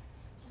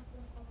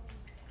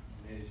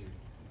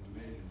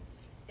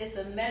 It's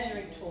a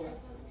measuring tool.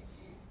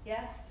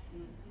 Yeah?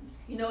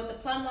 You know what the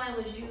plumb line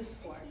was used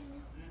for?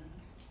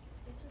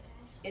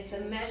 It's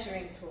a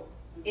measuring tool.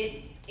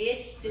 It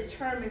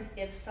determines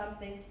if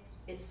something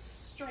is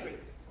straight.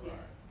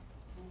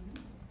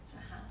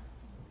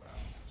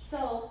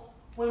 So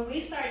when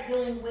we start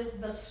dealing with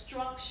the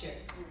structure,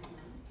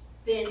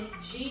 then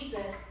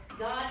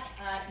God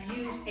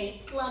used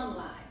a plumb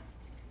line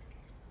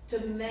to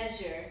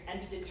measure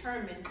and to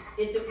determine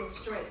if it was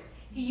straight.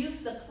 He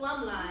used the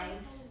plumb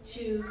line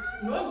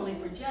normally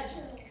for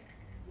judgment.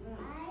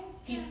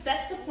 He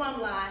sets the plumb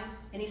line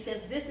and he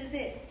says, this is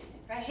it,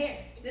 right here.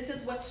 This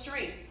is what's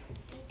straight.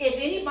 If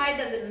anybody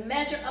doesn't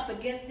measure up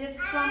against this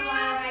plumb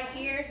line right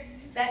here,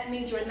 that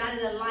means you're not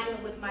in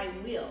alignment with my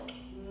will.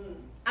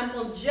 I'm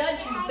going to judge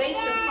you based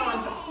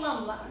upon the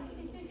plumb line.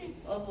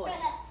 Oh boy.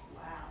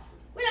 Wow.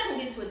 We're not going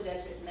to get into a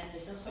judgment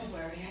message. Don't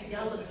worry.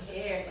 Y'all look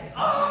scared. Like,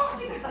 oh,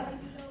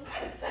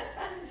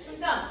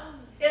 no.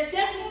 It's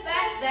just the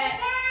fact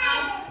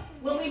that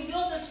when we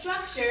build the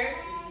structure,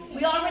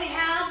 we already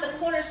have the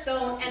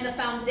cornerstone and the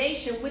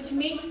foundation, which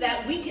means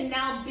that we can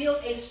now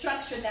build a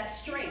structure that's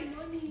straight.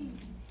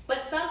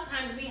 But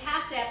sometimes we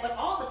have to have, but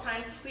all the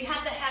time, we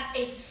have to have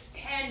a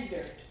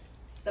standard,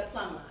 the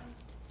plumb line.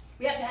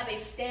 We have to have a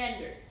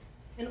standard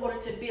in order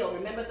to build.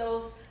 Remember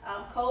those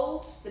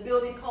codes, the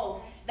building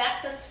codes?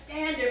 That's the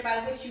standard by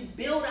which you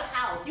build a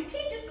house. You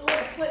can't just go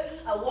and put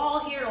a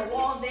wall here and a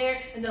wall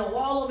there and then a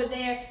wall over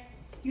there.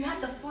 You have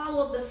to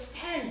follow the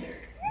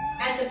standard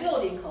and the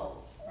building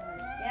codes.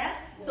 Yeah?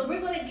 So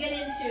we're going to get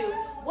into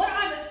what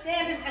are the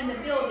standards and the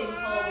building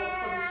codes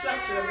for the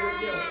structure of your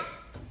building.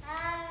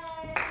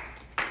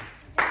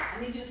 I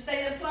need you to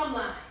study the plumb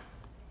line.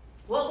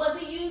 What was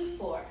it used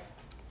for?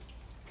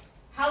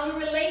 How do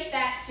we relate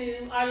that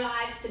to our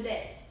lives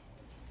today?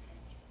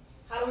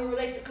 How do we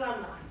relate the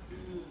plumb line?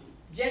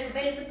 Just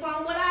based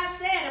upon what I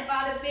said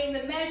about it being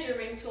the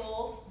measuring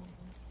tool.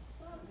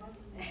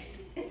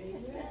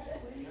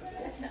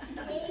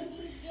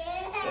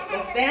 The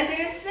standard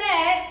is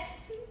set.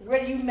 Where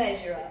do you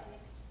measure up?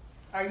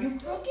 Are you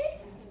crooked?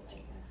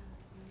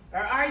 Or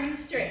are you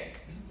straight?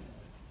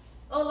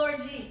 Oh, Lord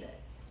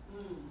Jesus.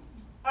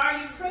 Are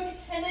you crooked?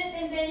 And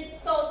then,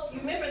 so you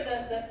remember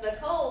the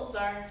codes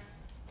are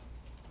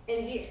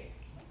in here.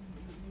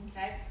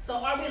 Okay? So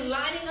are we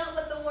lining up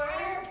with the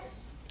word?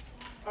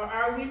 Or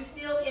are we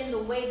still in the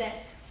way that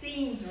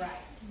seems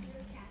right?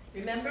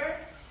 Remember?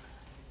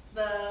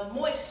 The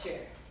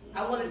moisture.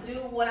 I want to do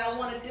what I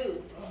want to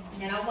do.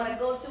 And I want to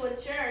go to a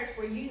church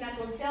where you're not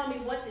going to tell me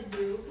what to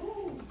do.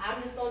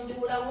 I'm just going to do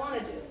what I want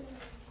to do.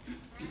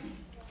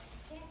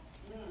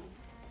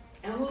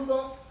 And who's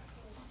going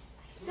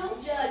to?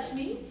 Don't judge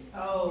me.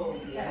 Oh.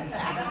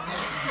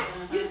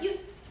 You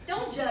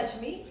don't judge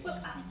me.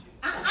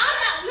 I'm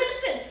not,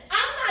 listen,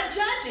 I'm not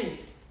judging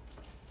you.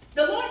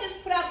 The Lord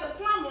just put out the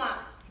plumb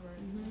line.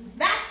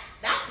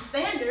 That's the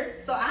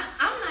standard. So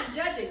I'm not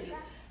judging you.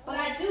 But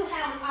I do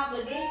have an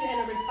obligation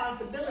and a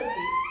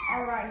responsibility.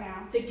 All right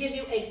now. To give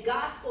you a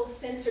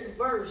gospel-centered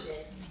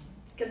version.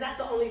 Because that's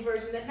the only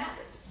version that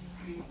matters.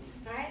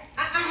 All right?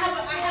 I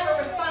have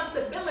a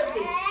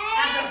responsibility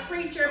as a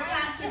preacher,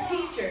 pastor,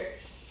 teacher.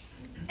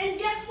 And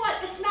guess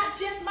what? It's not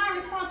just my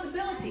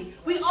responsibility.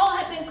 We all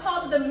have been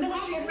called to the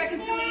ministry of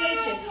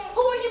reconciliation.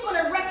 Who are you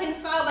going to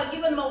reconcile by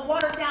giving them a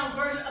watered-down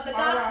version of the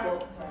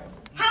gospel?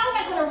 How is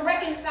that going to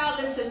reconcile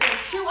them to their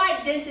true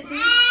identity,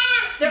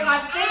 their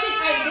authentic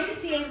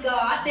identity in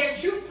God, their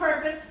true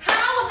purpose?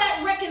 How will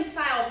that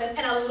reconcile them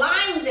and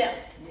align them?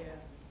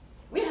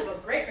 We have a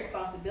great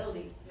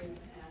responsibility.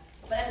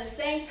 But at the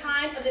same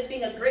time of it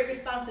being a great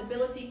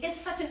responsibility, it's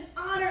such an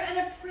honor and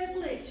a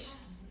privilege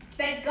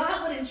that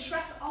God would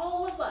entrust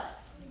all of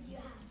us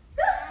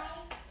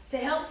to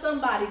help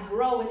somebody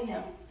grow in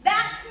Him.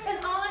 That's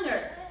an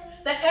honor.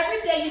 That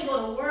every day you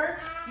go to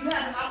work, you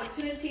have an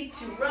opportunity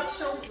to rub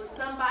shoulders with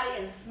somebody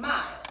and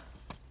smile.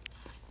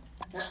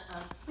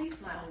 Please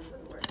smile when you go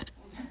to work.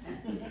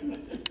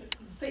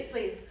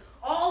 Please.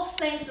 All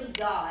saints of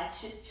God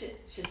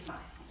should smile.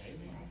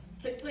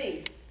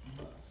 Please.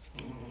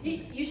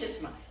 You should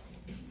smile.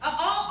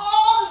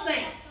 All the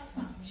saints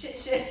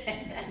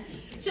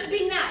should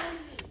be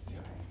nice.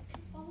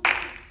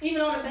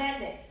 Even on a bad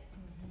day.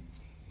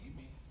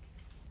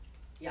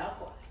 Y'all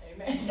quiet.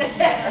 Amen.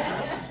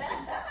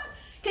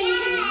 Can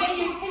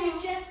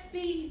you just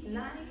be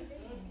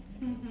nice?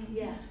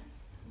 Yeah.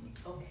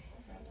 Okay.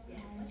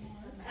 Yeah.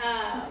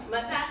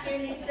 My pastor,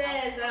 he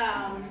says,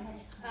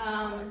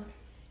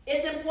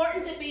 it's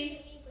important to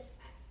be,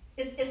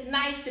 it's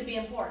nice to be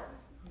important.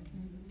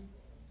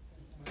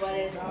 But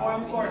it's more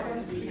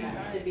important to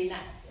be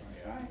nice.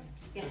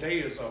 Yeah. Today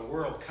is a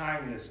World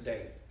Kindness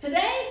Day.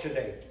 Today?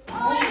 Today.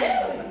 Oh,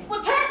 yeah.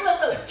 Well,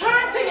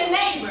 turn to your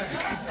neighbor.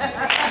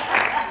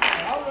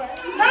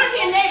 Turn to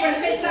your neighbor and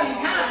say something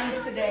kind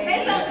today.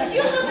 Say something.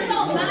 You look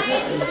so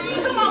nice.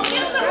 Come on,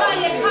 give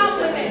somebody a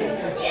compliment.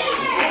 Yes.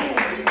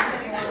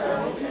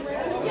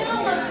 You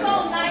look so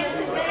nice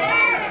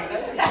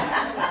today.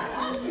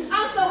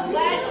 I'm so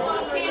glad you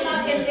all came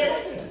out in this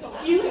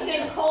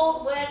Houston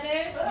cold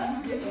weather.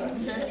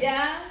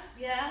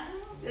 Yeah.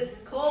 This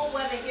cold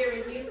weather here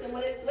in Houston.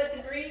 What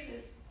degrees?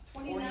 It's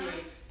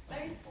 29.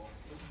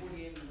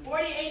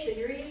 48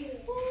 degrees.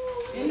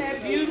 Isn't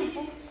that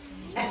beautiful?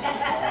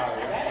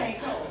 That ain't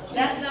cold.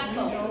 That's not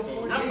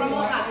cold. I'm from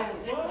Ohio.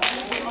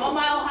 All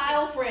my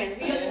Ohio friends,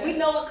 we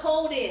know what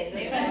cold is.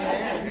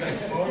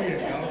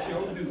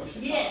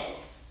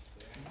 Yes.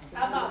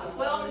 How about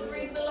 12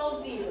 degrees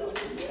below zero?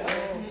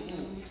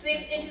 6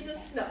 inches of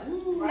snow.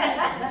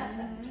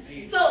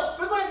 So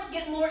we're going to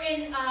get more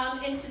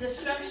into the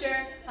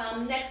structure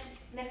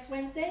next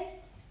Wednesday.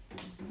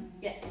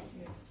 Yes.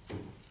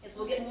 Yes,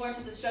 we'll get more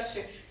into the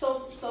structure.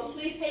 So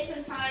please take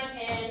some time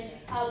and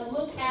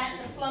look at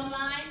the plumb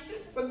line.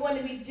 We're going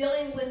to be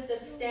dealing with the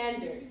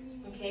standard,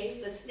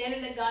 okay? The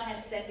standard that God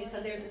has set,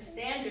 because there's a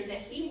standard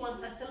that He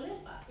wants us to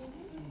live by,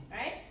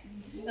 right?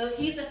 So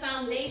He's the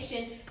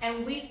foundation,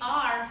 and we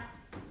are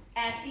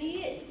as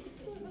He is.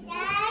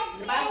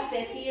 The Bible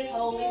says He is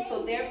holy,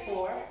 so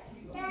therefore,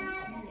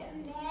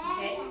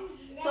 okay?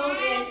 So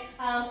then,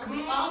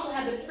 we also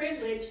have the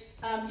privilege,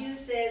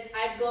 Jesus says,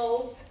 I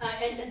go,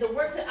 and the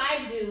works that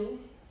I do,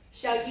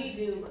 shall you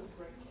do,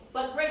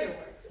 but greater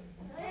works.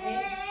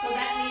 Okay? So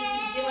that means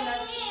He's given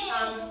us,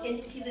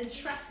 He's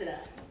entrusted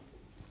us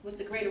with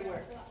the greater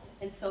works.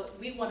 And so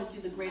we want to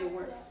do the greater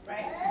works,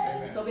 right?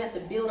 Amen. So we have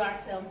to build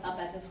ourselves up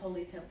as His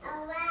holy temple.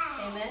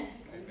 Amen?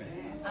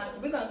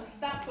 So we're going to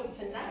stop for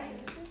tonight.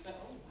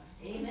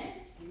 Amen?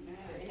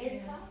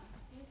 8 o'clock?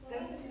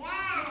 7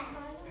 o'clock?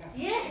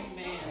 Yes.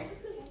 Amen.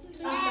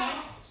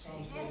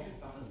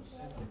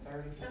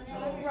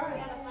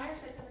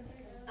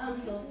 I'm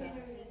so sorry.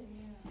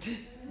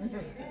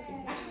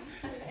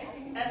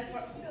 That's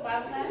for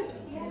Bible class?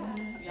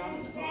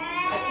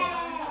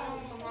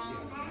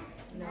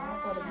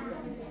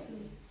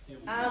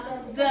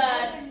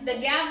 The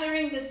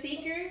gathering, the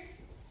seekers,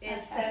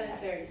 is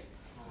 7:30.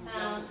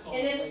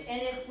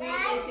 And if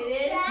it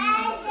is,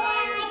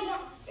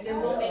 then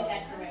we'll make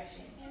that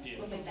correction.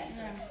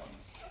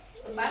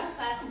 The Bible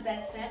class is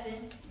at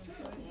 7.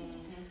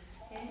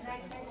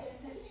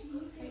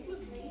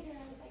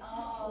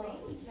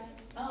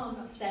 Oh,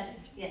 no, 7.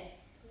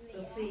 Yes. So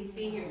please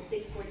be here at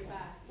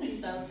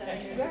 6:45. So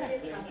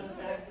 7:30. I'm so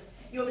sorry.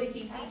 You want me to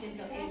keep teaching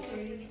until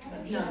 8:30?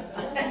 No.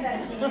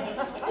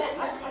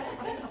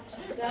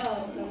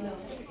 No.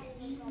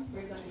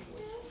 We're going to.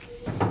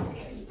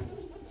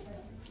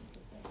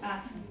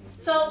 Awesome.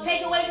 So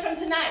takeaways from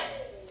tonight.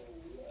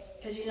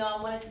 Because I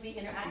want it to be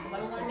interactive. I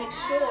want to make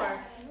sure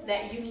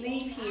that you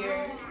leave here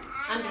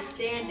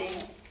understanding,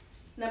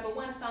 number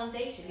one,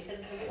 foundation, because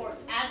it's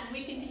important. As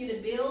we continue to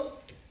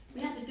build,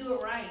 we have to do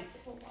it right.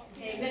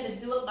 Okay? We have to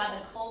do it by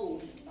the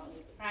code,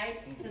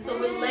 right? And so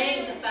we're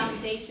laying the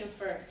foundation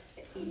first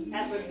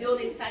as we're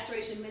building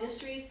Saturation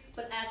Ministries,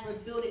 but as we're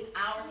building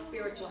our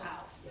spiritual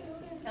house.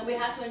 And we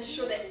have to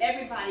ensure that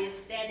everybody is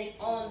standing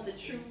on the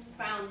true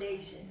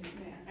foundation,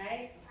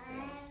 right?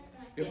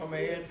 If I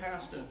may add,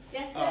 Pastor,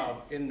 yes, sir.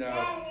 In the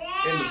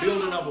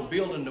building of a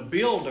building, the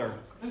builder,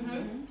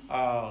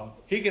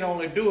 he can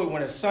only do it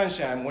when it's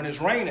sunshine. When it's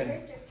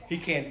raining, he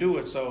can't do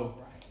it. So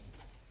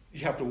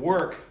you have to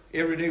work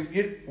every day.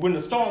 When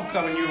the storm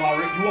comes, you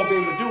won't be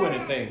able to do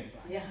anything.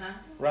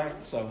 Right?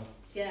 So.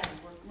 Yeah.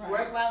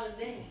 Work while it's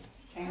day.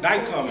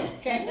 Night coming.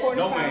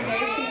 No man.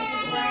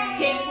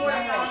 Can't pour a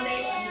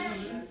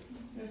foundation.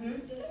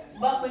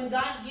 But when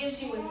God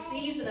gives you a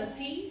season of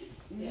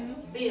peace,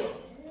 build.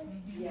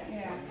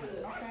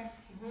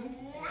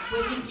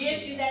 When He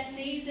gives you that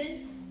season,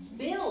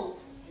 build.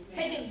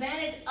 Take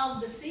advantage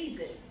of the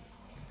season,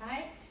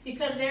 right?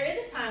 Because there is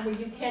a time where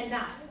you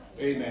cannot.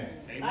 Amen.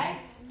 Right?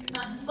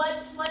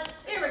 But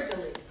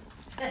spiritually,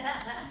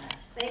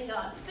 thank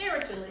God,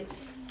 spiritually,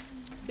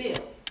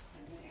 build.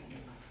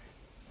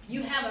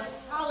 You have a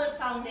solid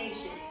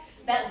foundation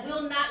that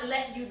will not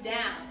let you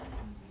down.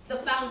 The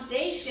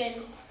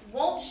foundation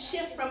won't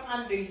shift from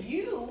under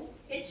you.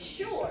 It's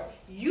sure.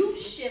 You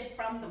shift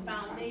from the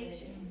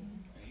foundation.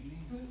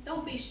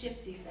 Don't be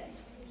shifty,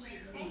 saints.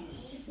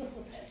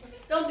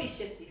 Don't be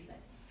shifty,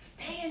 saints.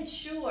 Stand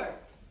sure.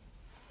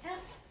 Yeah,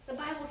 the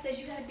Bible says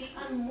you got to be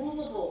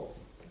unmovable.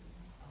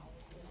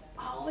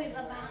 Always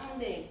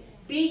abounding.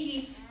 Be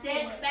ye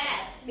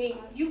steadfast. I mean,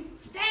 you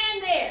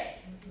stand there.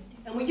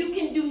 And when you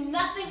can do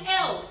nothing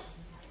else,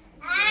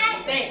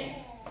 stand.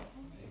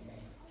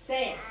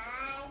 Stand.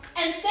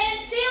 And stand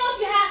still if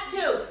you have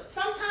to.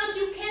 Sometimes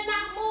you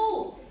cannot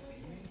move.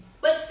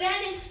 But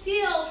standing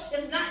still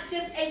is not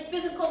just a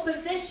physical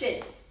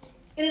position.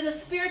 It is a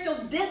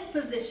spiritual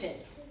disposition.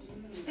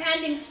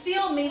 Standing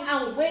still means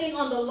I'm waiting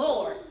on the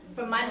Lord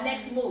for my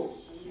next move.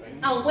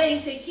 I'm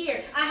waiting to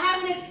hear. I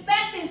have an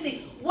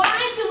expectancy.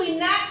 Why do we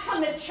not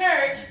come to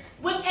church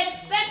with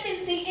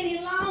expectancy any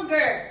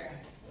longer?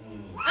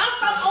 I'm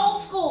from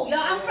old school, y'all.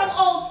 I'm from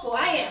old school.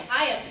 I am.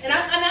 And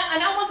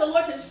I want the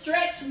Lord to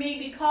stretch me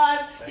because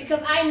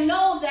I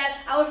know that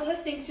I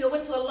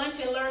went to a lunch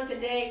and learn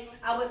today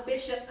with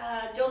Bishop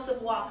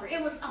Joseph Walker.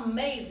 It was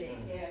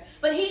amazing. Yes.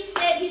 But he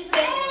said,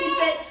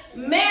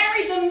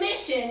 marry the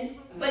mission,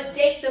 but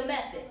date the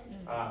method.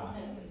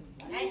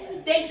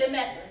 Right? Date the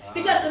method.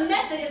 Because the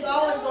method is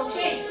always going to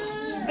change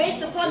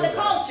based upon the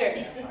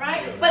culture,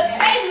 right? But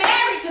stay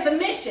married to the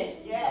mission.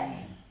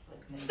 Yes.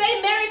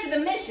 Stay married to the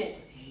mission.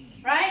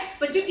 Right?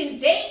 But you can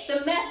date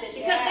the method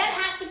because that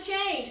has to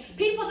change.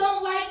 People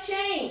don't like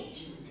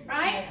change.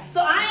 Right?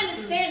 So I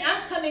understand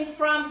I'm coming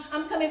from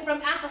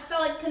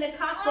apostolic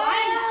Pentecostal. I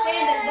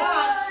understand that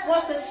God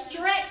wants to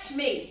stretch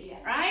me,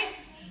 right?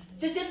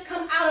 To just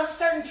come out of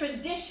certain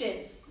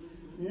traditions.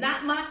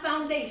 Not my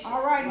foundation.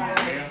 All right now.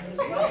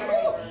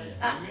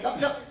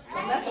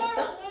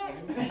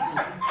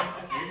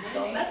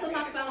 Don't mess with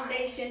my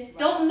foundation.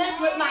 Don't mess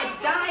with my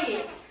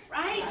diet.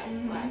 Right?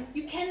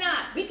 You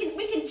cannot. We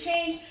can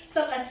change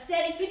some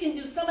aesthetics. We can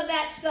do some of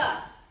that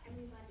stuff.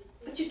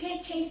 But you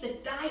can't change the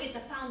diet, the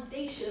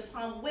foundation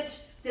upon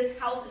which this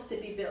house is to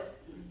be built.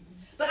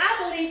 But I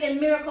believe in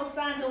miracle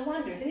signs and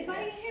wonders.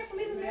 Anybody in here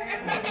believe in miracle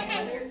signs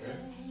and wonders?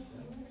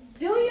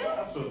 Do you?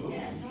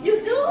 Absolutely.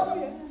 You do?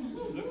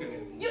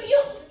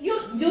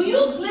 Do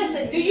you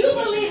listen? Do you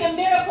believe in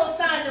miracle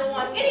signs and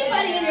wonders?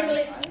 Anybody in here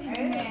believe?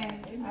 Amen.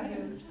 I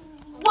do.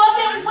 Well,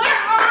 then where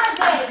are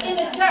they in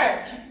the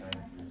church?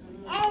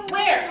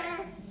 Where?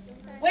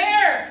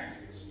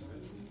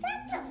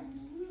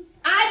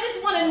 I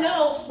just want to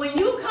know, when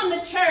you come to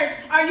church,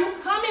 are you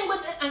coming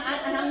with, and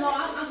I know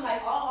I'm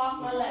like all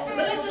off my lesson,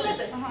 but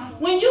listen.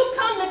 When you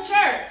come to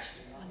church,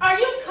 are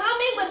you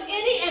coming with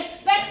any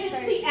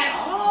expectancy at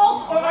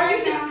all, or are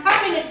you just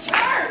coming to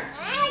church?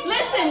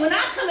 Listen, when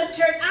I come to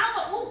church,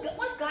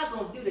 what's God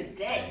going to do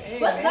today?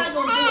 What's God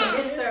going to do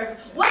in this service?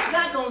 What's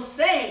God going to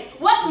say?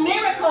 What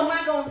miracle am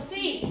I going to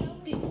see?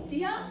 Do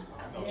y'all?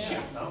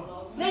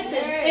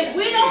 Listen, if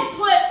we don't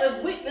put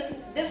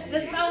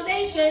this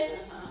foundation,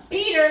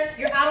 Peter,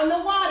 you're out on the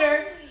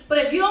water, but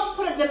if you don't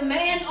put a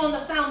demand on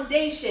the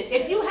foundation,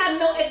 if you have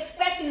no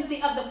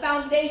expectancy of the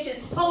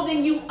foundation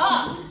holding you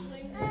up,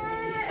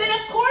 then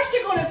of course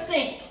you're going to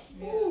sink.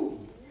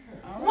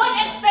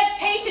 What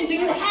expectation do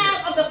you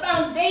have of the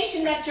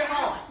foundation that you're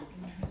on?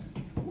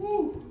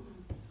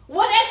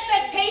 What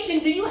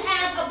expectation do you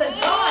have of the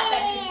God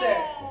that you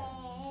serve?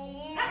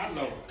 I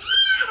know.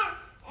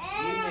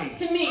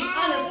 To me,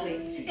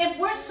 honestly, if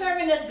we're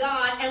serving a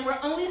God and we're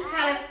only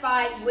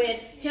satisfied with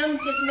Him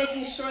just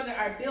making sure that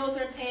our bills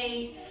are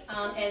paid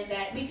and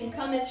that we can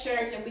come to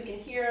church and we can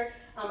hear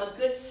a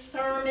good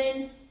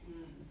sermon,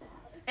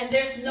 and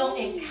there's no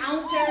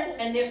encounter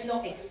and there's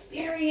no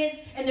experience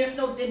and there's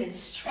no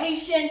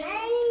demonstration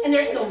and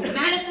there's no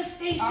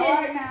manifestation,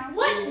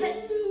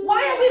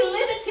 why are we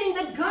limiting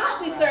the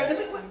God we serve?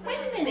 Wait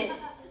a minute.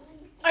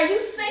 Are you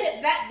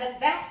saying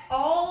that's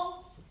all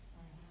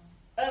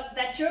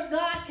that your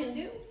God can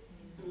do?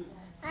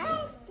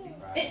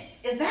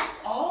 Is that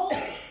all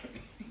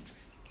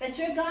that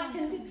your God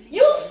can do?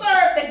 You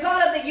serve the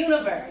God of the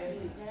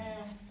universe.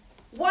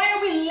 Why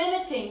are we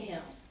limiting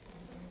Him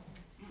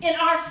in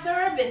our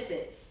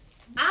services?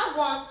 I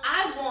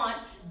want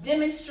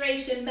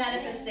demonstration,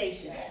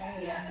 manifestation.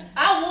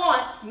 I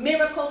want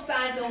miracle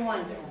signs and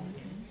wonders,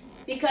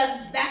 because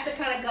that's the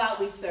kind of God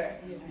we serve.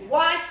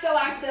 Why sell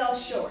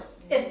ourselves short?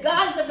 If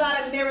God is a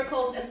God of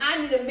miracles and I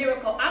need a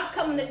miracle, I'm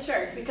coming to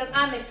church because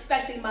I'm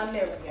expecting my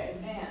miracle.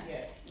 Amen.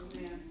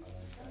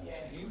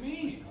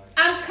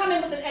 I'm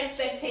coming with an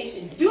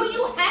expectation. Do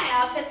you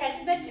have an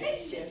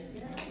expectation?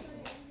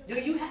 Do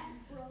you have?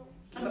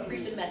 I'm going to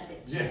preach a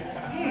message. That's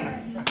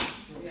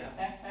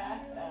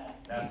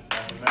a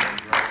message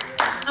right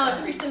there. I'm going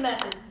to preach the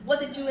message. What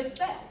did you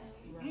expect?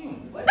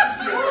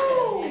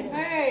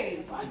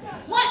 Hey.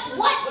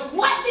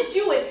 What did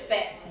you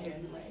expect?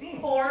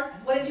 Or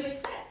what did you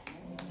expect?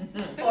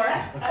 Or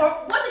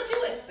what did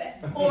you expect?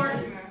 Or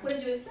what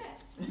did you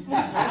expect? You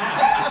got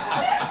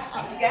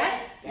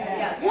it?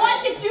 Yeah.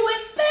 What did you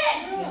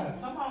expect?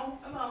 Come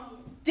on.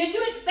 Did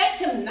you expect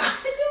him not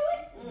to do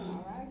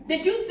it?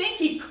 Did you think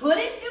he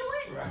couldn't do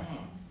it?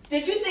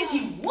 Did you think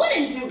he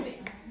wouldn't do it?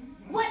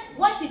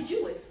 What did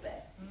you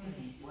expect?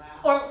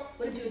 Or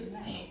what did you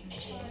expect?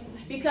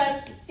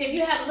 Because if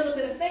you have a little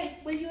bit of faith,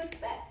 what do you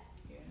expect?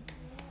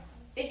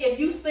 If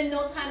you spend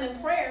no time in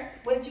prayer,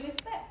 what did you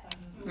expect?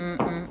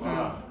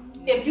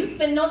 If you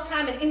spend no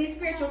time in any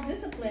spiritual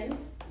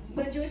disciplines,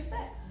 what did you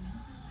expect?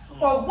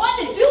 Or what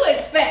did you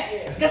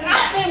expect? Because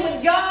I've been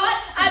with God.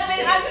 I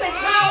spent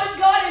time with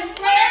God in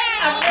prayer.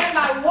 I've read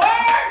my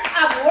word.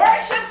 I've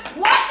worshiped.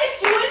 What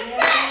did you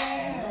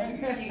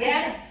expect? You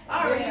got it?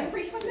 All right, you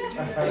preach from that.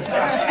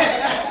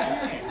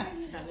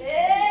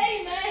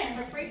 Amen.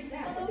 I preached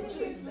that. What did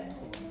you expect?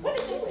 What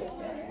did you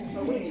expect?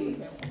 Or what did you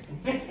expect?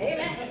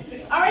 Amen.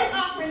 All right, it's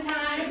offering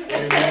time.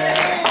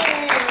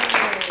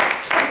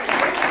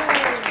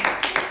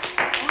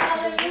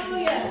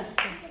 Hallelujah.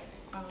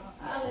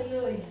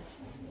 Hallelujah.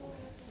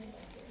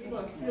 We're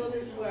going to seal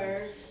this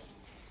word.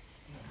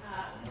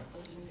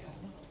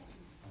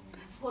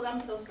 Hold on,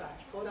 I'm so sorry.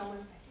 Hold on one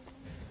second.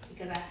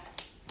 Because I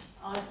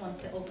always want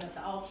to open up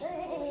the altar.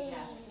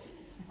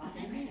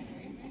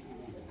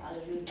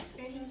 Hallelujah.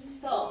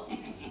 So,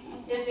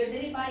 if there's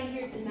anybody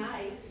here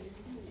tonight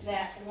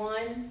that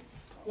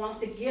wants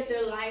to give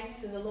their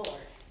life to the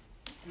Lord,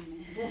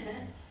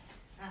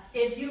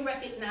 if you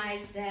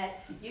recognize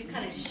that you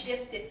kind of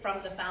shifted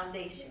from the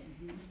foundation,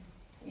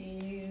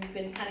 you've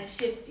been kind of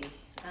shifty,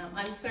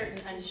 uncertain,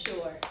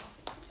 unsure,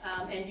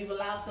 and you've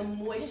allowed some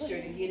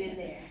moisture to get in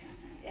there,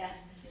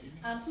 yes,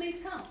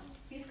 please come.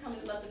 Please come.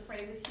 We'd love to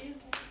pray with you.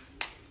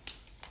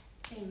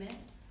 Amen.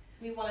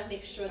 We want to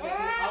make sure that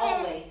we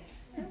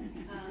always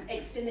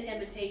extend the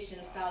invitation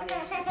of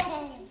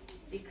salvation,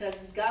 because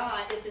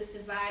God is His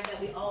desire that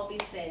we all be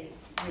saved.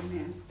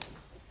 Amen.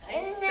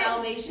 Right?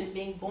 Salvation,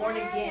 being born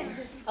again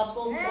of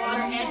both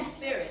water and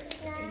spirit.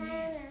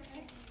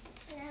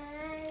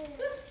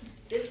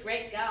 This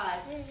great God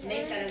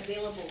made that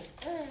available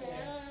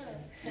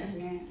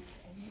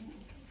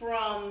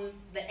from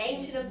the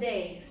Ancient of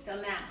Days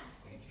till now.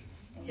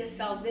 His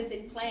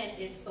salvific plan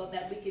is so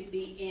that we could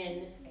be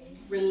in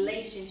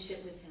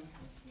relationship with Him.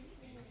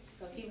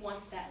 So He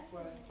wants that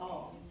for us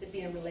all, to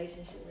be in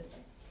relationship with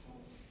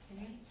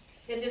Him.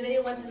 If there's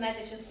anyone tonight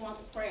that just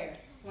wants prayer,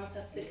 wants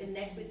us to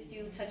connect with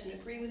you, touch and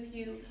agree with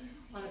you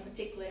on a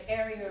particular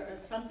area or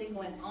something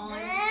going on,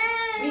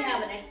 we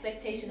have an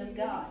expectation of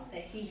God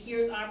that He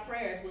hears our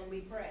prayers when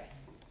we pray.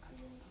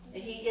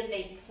 That He is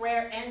a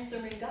prayer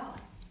answering God.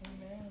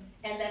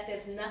 And that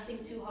there's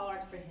nothing too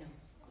hard for Him.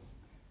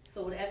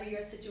 So whatever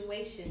your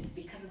situation,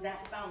 because of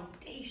that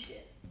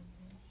foundation,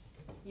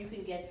 you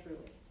can get through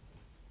it.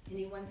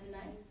 Anyone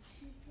tonight?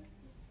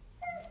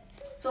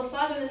 So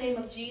Father, in the name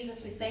of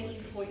Jesus, we thank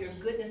you for your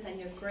goodness and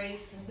your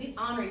grace. And we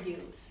honor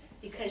you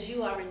because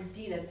you are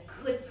indeed a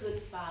good,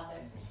 good Father.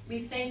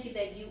 We thank you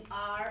that you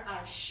are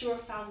our sure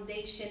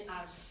foundation,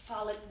 our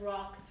solid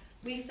rock.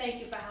 We thank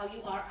you for how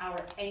you are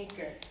our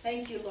anchor.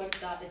 Thank you, Lord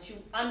God, that you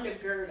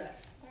undergird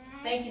us.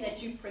 Thank you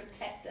that you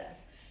protect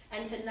us.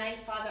 And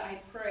tonight, Father,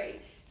 I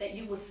pray that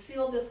you will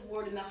seal this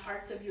word in the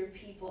hearts of your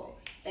people,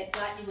 that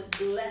God, you would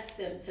bless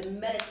them to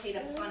meditate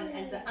upon it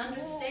and to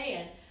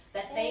understand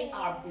that they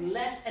are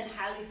blessed and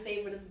highly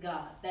favored of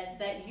God,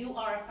 that you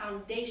are a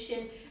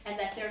foundation and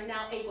that they're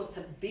now able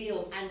to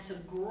build and to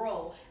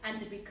grow and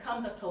to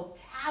become the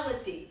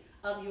totality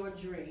of your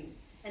dream.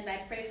 And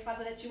I pray,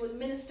 Father, that you would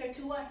minister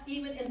to us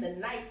even in the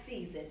night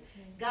season.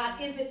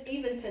 God,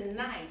 even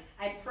tonight,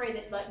 I pray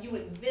that Lord, you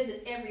would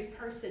visit every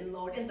person,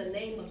 Lord, in the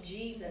name of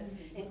Jesus,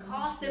 and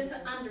cause them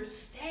to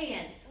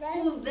understand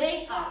who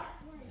they are.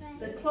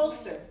 The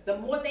closer, the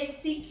more they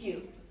seek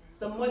you,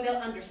 the more they'll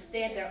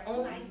understand their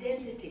own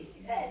identity.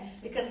 Yes,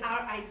 because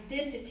our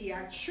identity,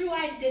 our true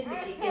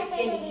identity is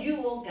in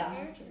you, oh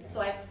God.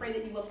 So I pray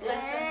that you will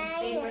bless us and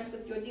favor us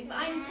with your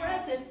divine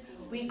presence.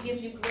 We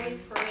give you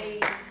great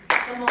praise.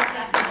 Come on,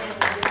 clap your hands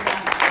and give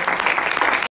God.